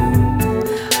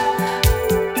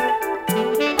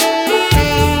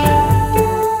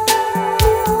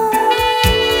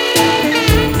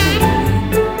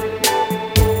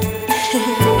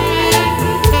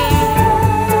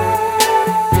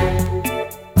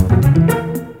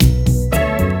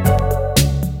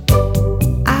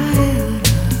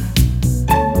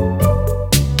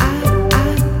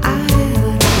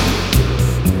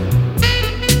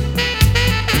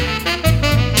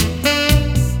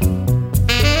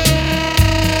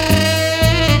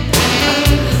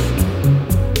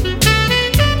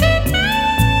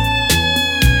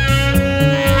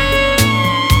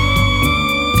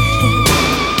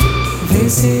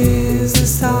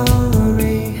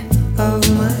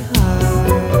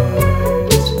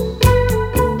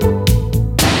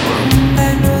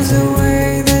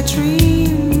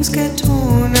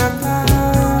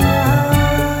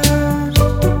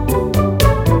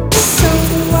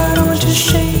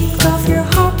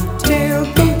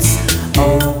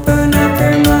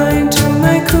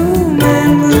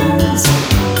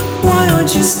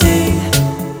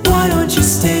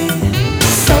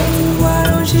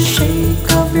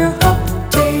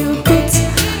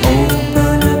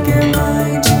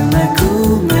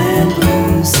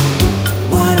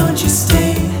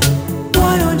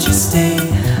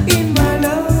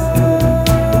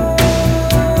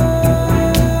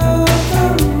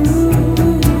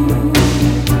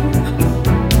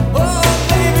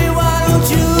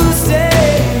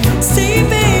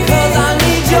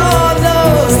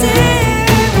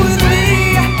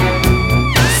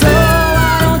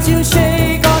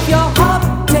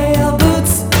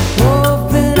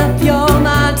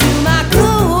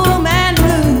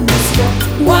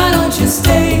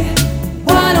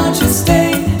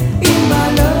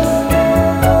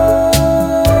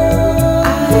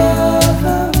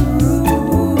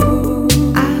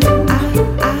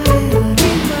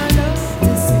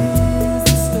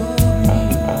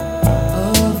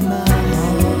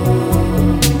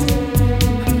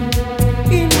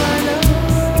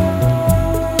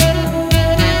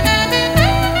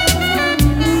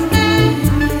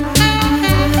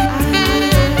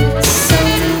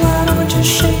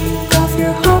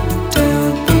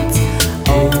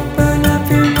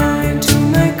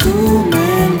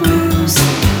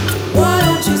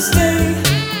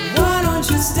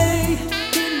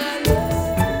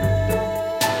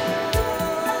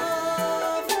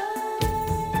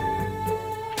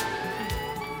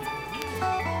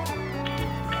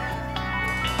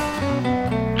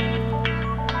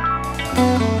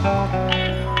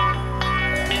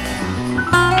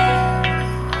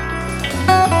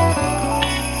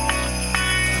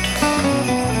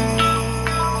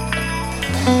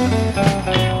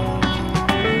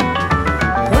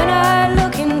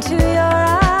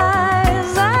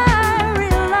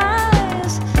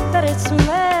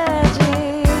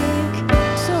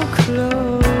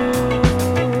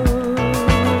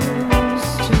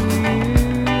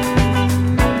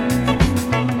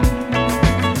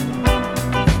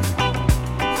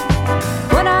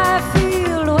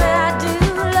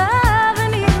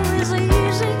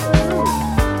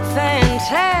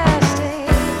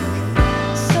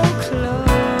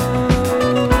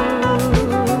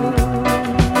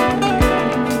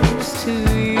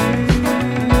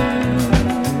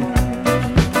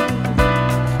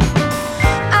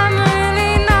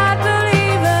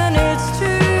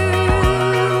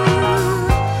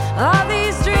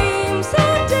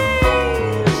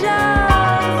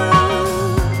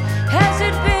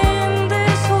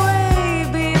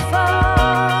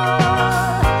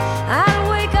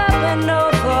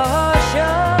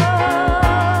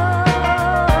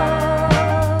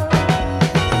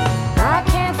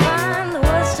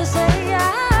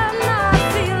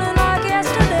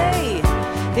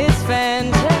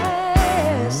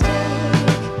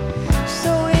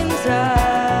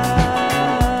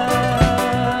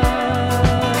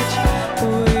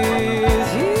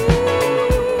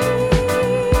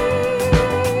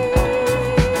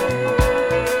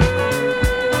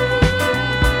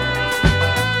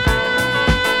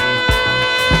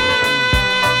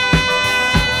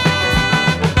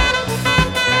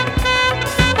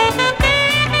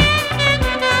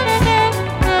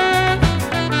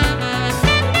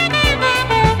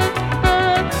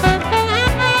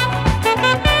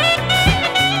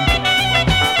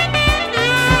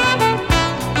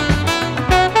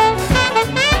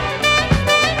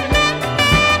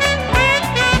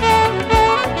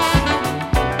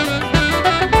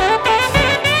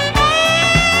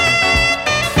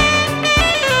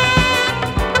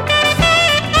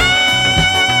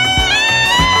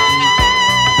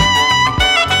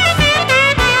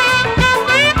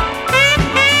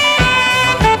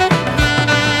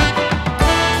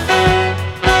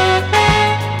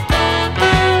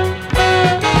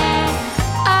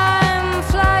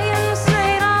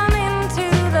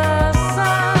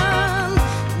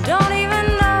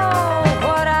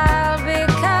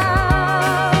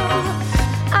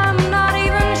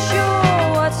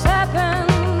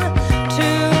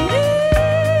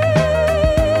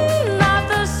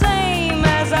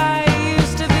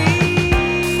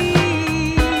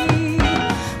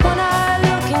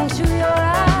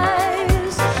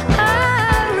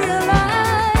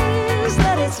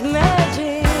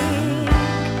 magic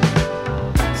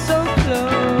so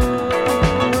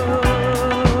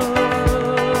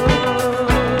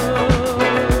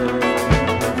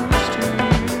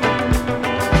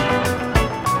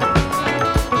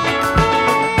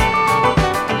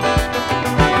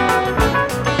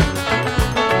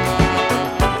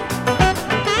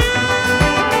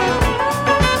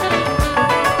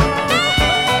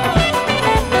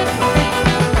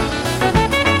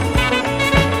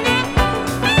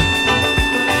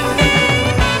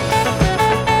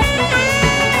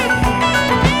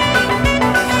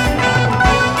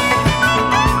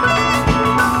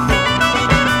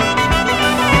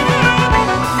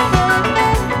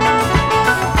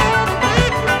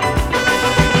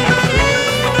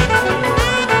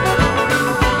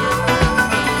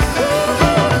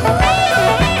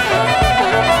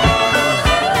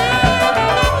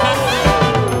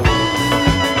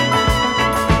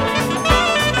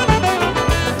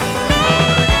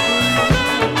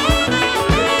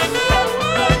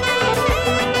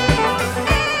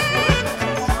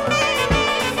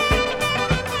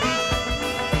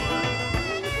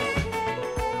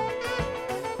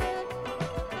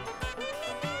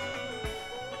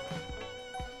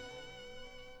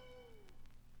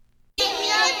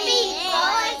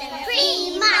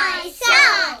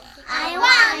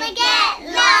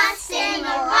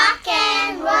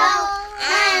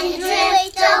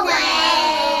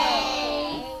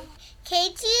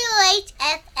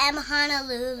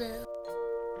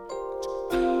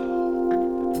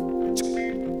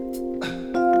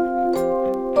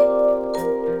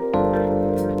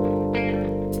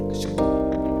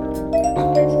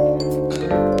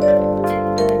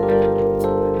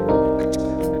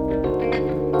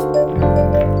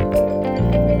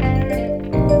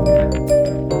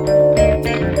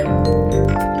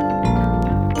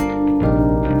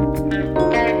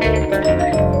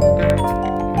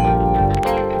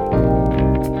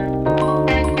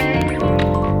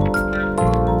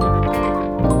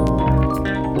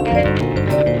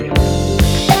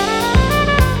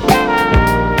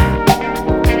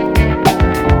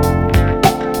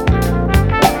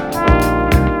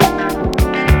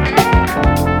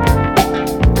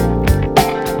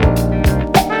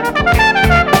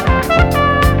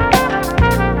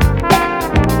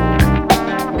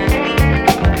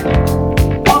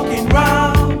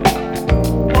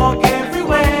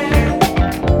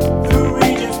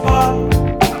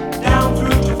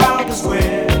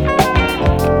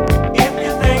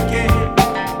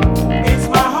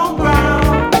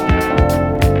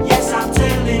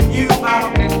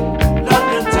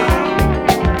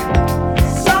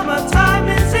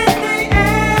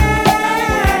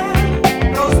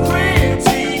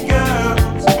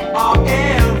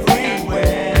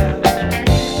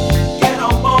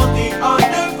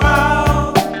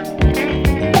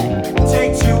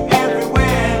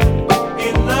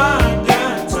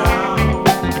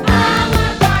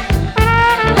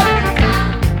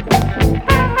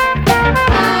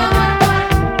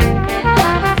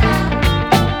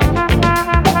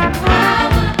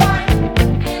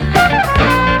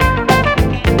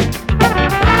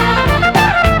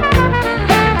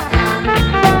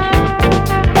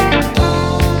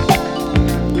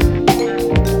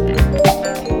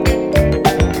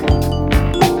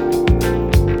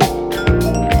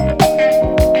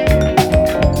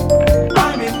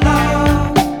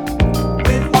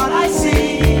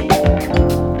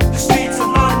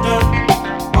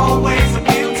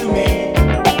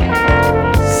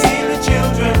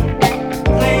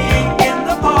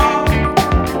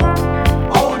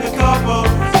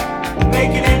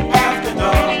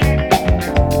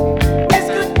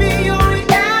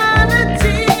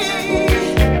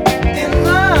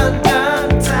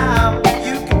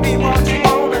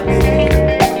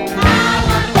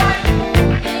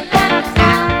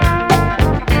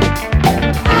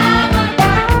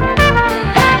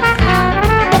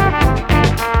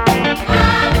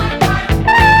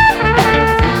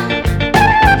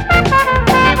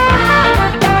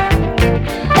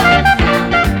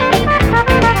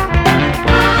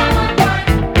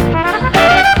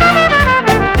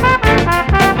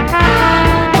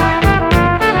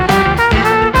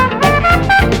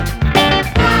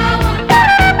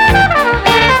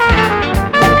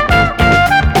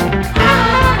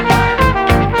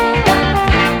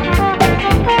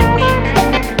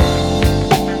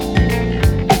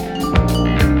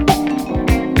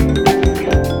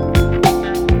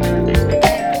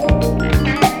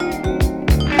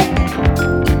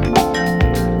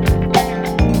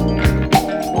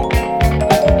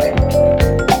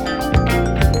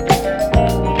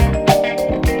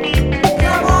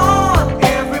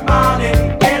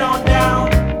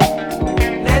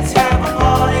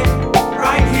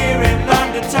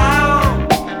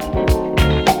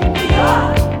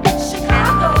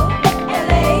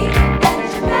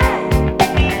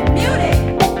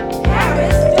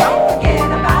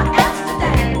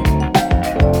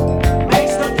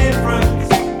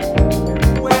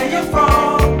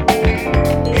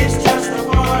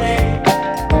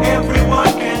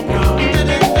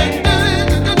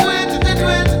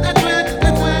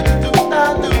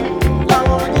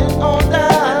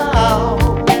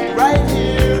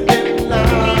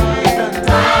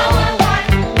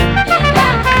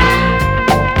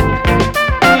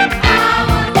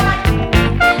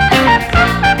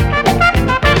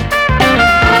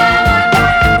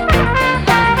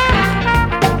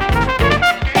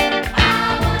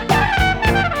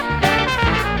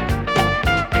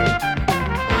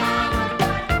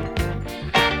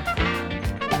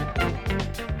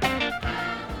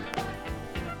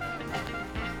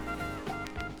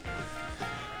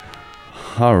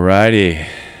Alrighty.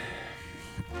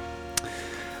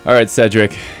 All right,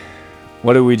 Cedric.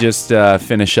 What did we just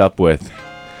finish up with?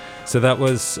 So that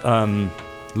was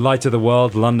Light of the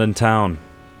World, London Town.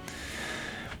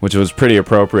 Which was pretty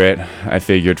appropriate, I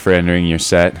figured, for entering your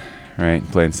set, right?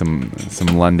 Playing some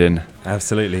London.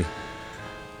 Absolutely.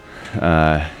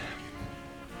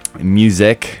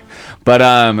 Music. But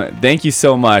thank you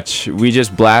so much. We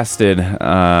just blasted the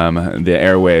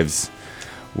airwaves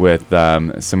with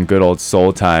some good old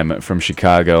soul time from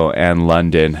Chicago and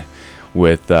London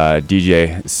with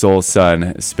DJ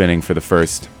Solson spinning for the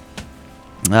first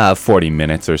 40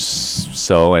 minutes or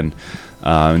so, and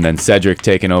then Cedric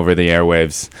taking over the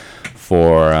airwaves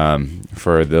for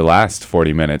the last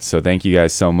 40 minutes. So thank you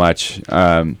guys so much.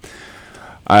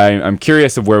 I'm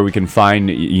curious of where we can find,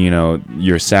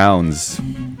 your sounds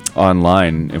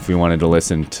online if we wanted to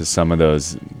listen to some of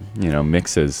those,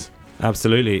 mixes.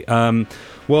 Absolutely.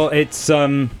 Well, it's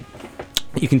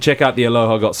you can check out the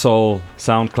Aloha Got Soul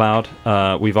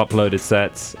SoundCloud. We've uploaded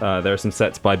sets. There are some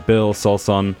sets by Bill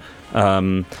Solson.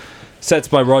 Sets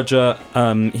by Roger.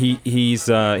 He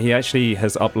actually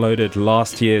has uploaded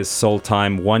last year's Soul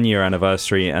Time 1 year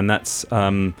anniversary, and that's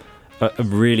a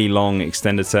really long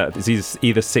extended set. It's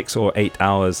either 6 or 8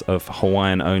 hours of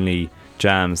Hawaiian only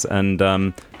jams, and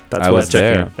that's I was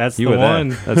there. That's you the were one.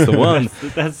 There. That's the one.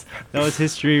 that was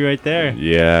history right there.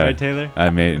 Yeah. Right, Taylor? I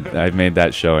made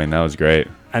that showing. That was great.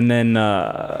 And then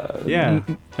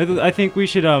I think we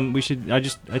should all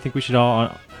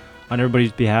on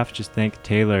everybody's behalf just thank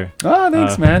Taylor. Oh,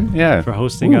 thanks, man. Yeah. For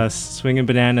hosting us, Swinging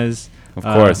Bananas. Of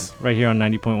course. Right here on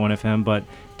 90.1 FM. But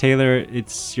Taylor,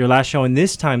 it's your last show in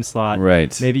this time slot.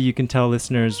 Right. Maybe you can tell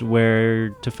listeners where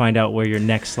to find out where your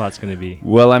next slot's going to be.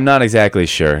 Well, I'm not exactly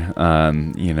sure.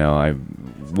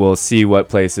 We'll see what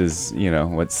places,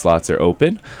 what slots are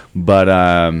open.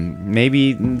 But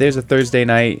maybe there's a Thursday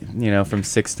night, from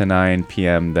 6 to 9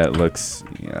 p.m. that looks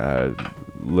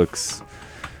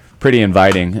pretty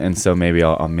inviting, and so maybe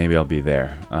I'll be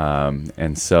there.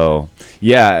 And so,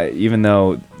 yeah, even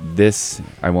though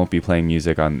I won't be playing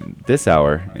music on this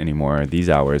hour anymore, these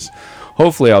hours,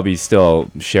 hopefully I'll be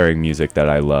still sharing music that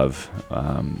I love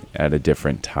at a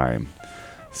different time.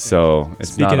 So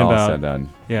it's not all said and done.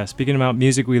 Yeah, speaking about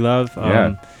music we love,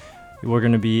 we're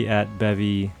going to be at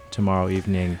Bevy tomorrow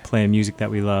evening playing music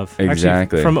that we love.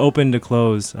 Exactly. Actually, from open to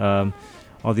close.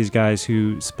 All these guys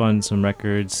who spun some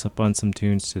records, spun some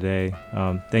tunes today.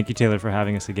 Thank you, Taylor, for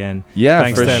having us again. Yeah,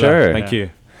 Thanks, for Taylor. sure. Thank you.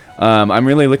 I'm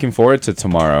really looking forward to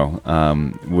tomorrow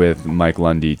with Mike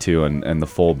Lundy, too, and the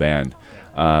full band.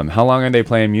 How long are they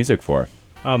playing music for?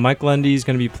 Mike Lundy is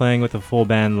going to be playing with a full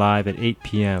band live at 8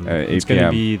 p.m. It's going to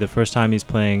be the first time he's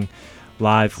playing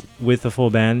live with the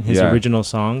full band, his original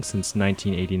song since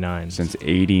 1989. Since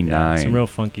 89. Yeah, some real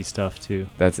funky stuff, too.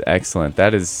 That's excellent.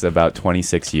 That is about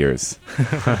 26 years.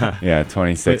 Yeah,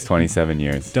 27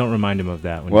 years. Don't remind him of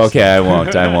that. Well, okay, I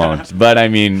won't. But I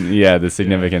mean, yeah, the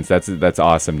significance, that's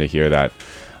awesome to hear that.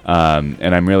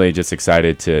 And I'm really just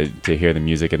excited to hear the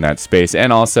music in that space.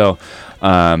 And also,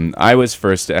 I was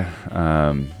first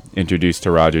introduced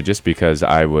to Roger just because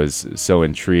I was so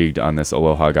intrigued on this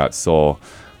Aloha Got Soul,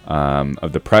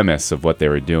 of the premise of what they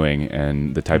were doing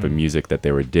and the type of music that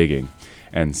they were digging.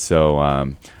 And so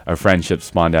our friendship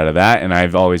spawned out of that, and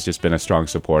I've always just been a strong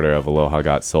supporter of Aloha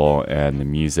Got Soul and the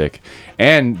music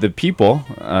and the people,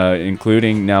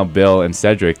 including now Bill and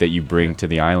Cedric, that you bring to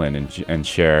the island and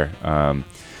share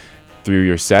through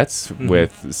your sets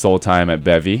with Soul Time at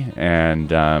Bevy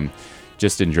and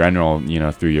just in general,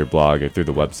 through your blog or through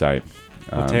the website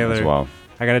Taylor, as well.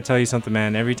 I gotta tell you something,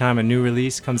 man. Every time a new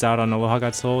release comes out on Aloha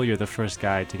Got Soul, you're the first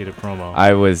guy to get a promo.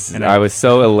 I was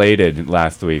so elated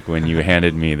last week when you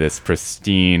handed me this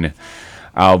pristine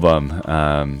album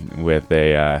with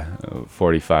a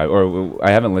 45. Or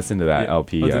I haven't listened to that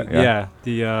LP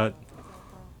yet.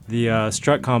 The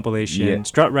Strut compilation,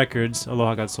 Strut Records,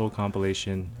 Aloha Got Soul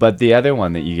compilation. But the other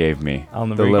one that you gave me, Al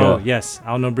Nobriga. Yes,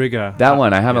 Al Nobriga. That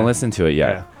one I haven't listened to it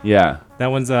yet. Yeah. That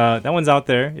one's out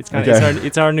there. It's kind of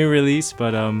it's our new release,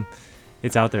 but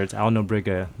it's out there. It's Al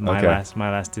Nobriga, my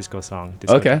last disco song.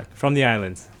 Track, from the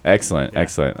islands. Excellent.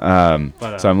 So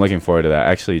I'm looking forward to that.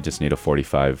 I actually just need a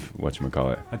 45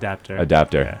 adapter.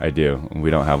 Yeah. I do.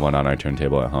 We don't have one on our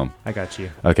turntable at home. I got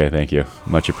you. Okay, thank you.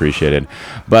 Much appreciated.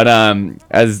 But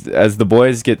as the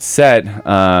boys get set,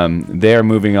 they are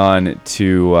moving on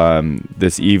to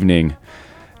this evening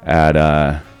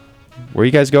at Where are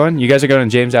you guys going? You guys are going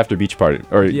to James After Beach Party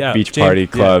or Beach Party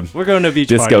Club? We're going to beach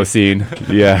disco party. scene.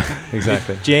 Yeah,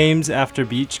 exactly. James After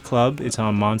Beach Club. It's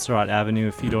on Montserrat Avenue,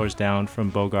 a few doors down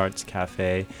from Bogart's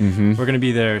Cafe. Mhm. We're going to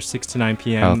be there 6 to 9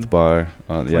 p.m. Health bar.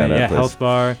 Oh, yeah, that place. Health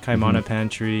bar, Kaimana Mhm.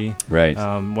 Pantry, Right.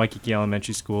 Waikiki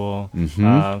Elementary School.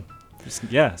 Mhm.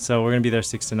 So we're going to be there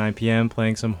 6 to 9 p.m.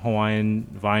 playing some Hawaiian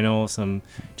vinyl, some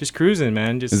just cruising,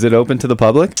 man. Just Is it open to the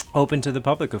public? open to the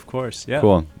public, of course. Yeah.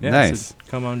 Cool. Yeah, Nice. So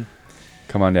come on.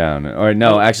 Come on down. Or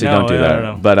no, Oh, actually, no, don't do no, that.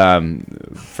 no, no.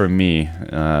 But for me,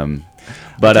 I'm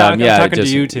yeah, talking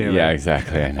just to you, Taylor. yeah,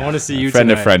 exactly. I wanna see you friend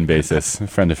to tonight. friend basis,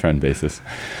 friend to friend basis.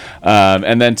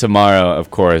 And then tomorrow,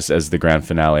 of course, as the grand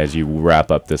finale, as you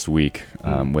wrap up this week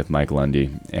with Mike Lundy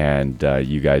and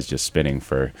you guys just spinning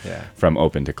from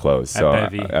open to close. So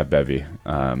at Bevy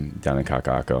down in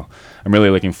Kakako. I'm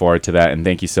really looking forward to that, and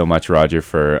thank you so much, Roger,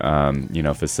 for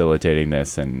facilitating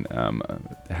this and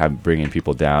bringing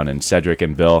people down. And Cedric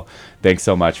and Bill, thanks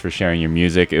so much for sharing your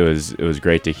music. It was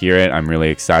great to hear it. I'm really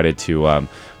excited to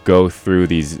go through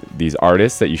these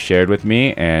artists that you shared with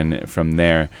me, and from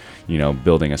there,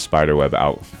 building a spider web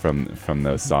out from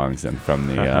those songs and from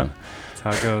the. That's how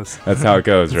it goes. That's how it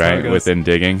goes, That's how right? it goes. Within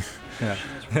digging. Yeah.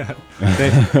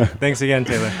 Thanks again,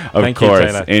 Taylor. Of Thank course, you,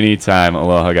 Taylor. anytime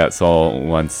Aloha Got Soul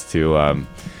wants to, I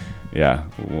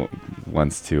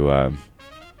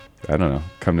don't know,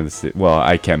 come to the city. Well,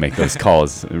 I can't make those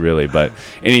calls really, but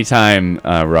anytime,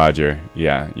 Roger, you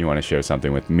want to share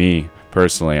something with me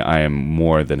personally, I am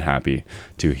more than happy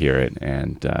to hear it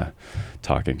and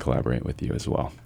talk and collaborate with you as well.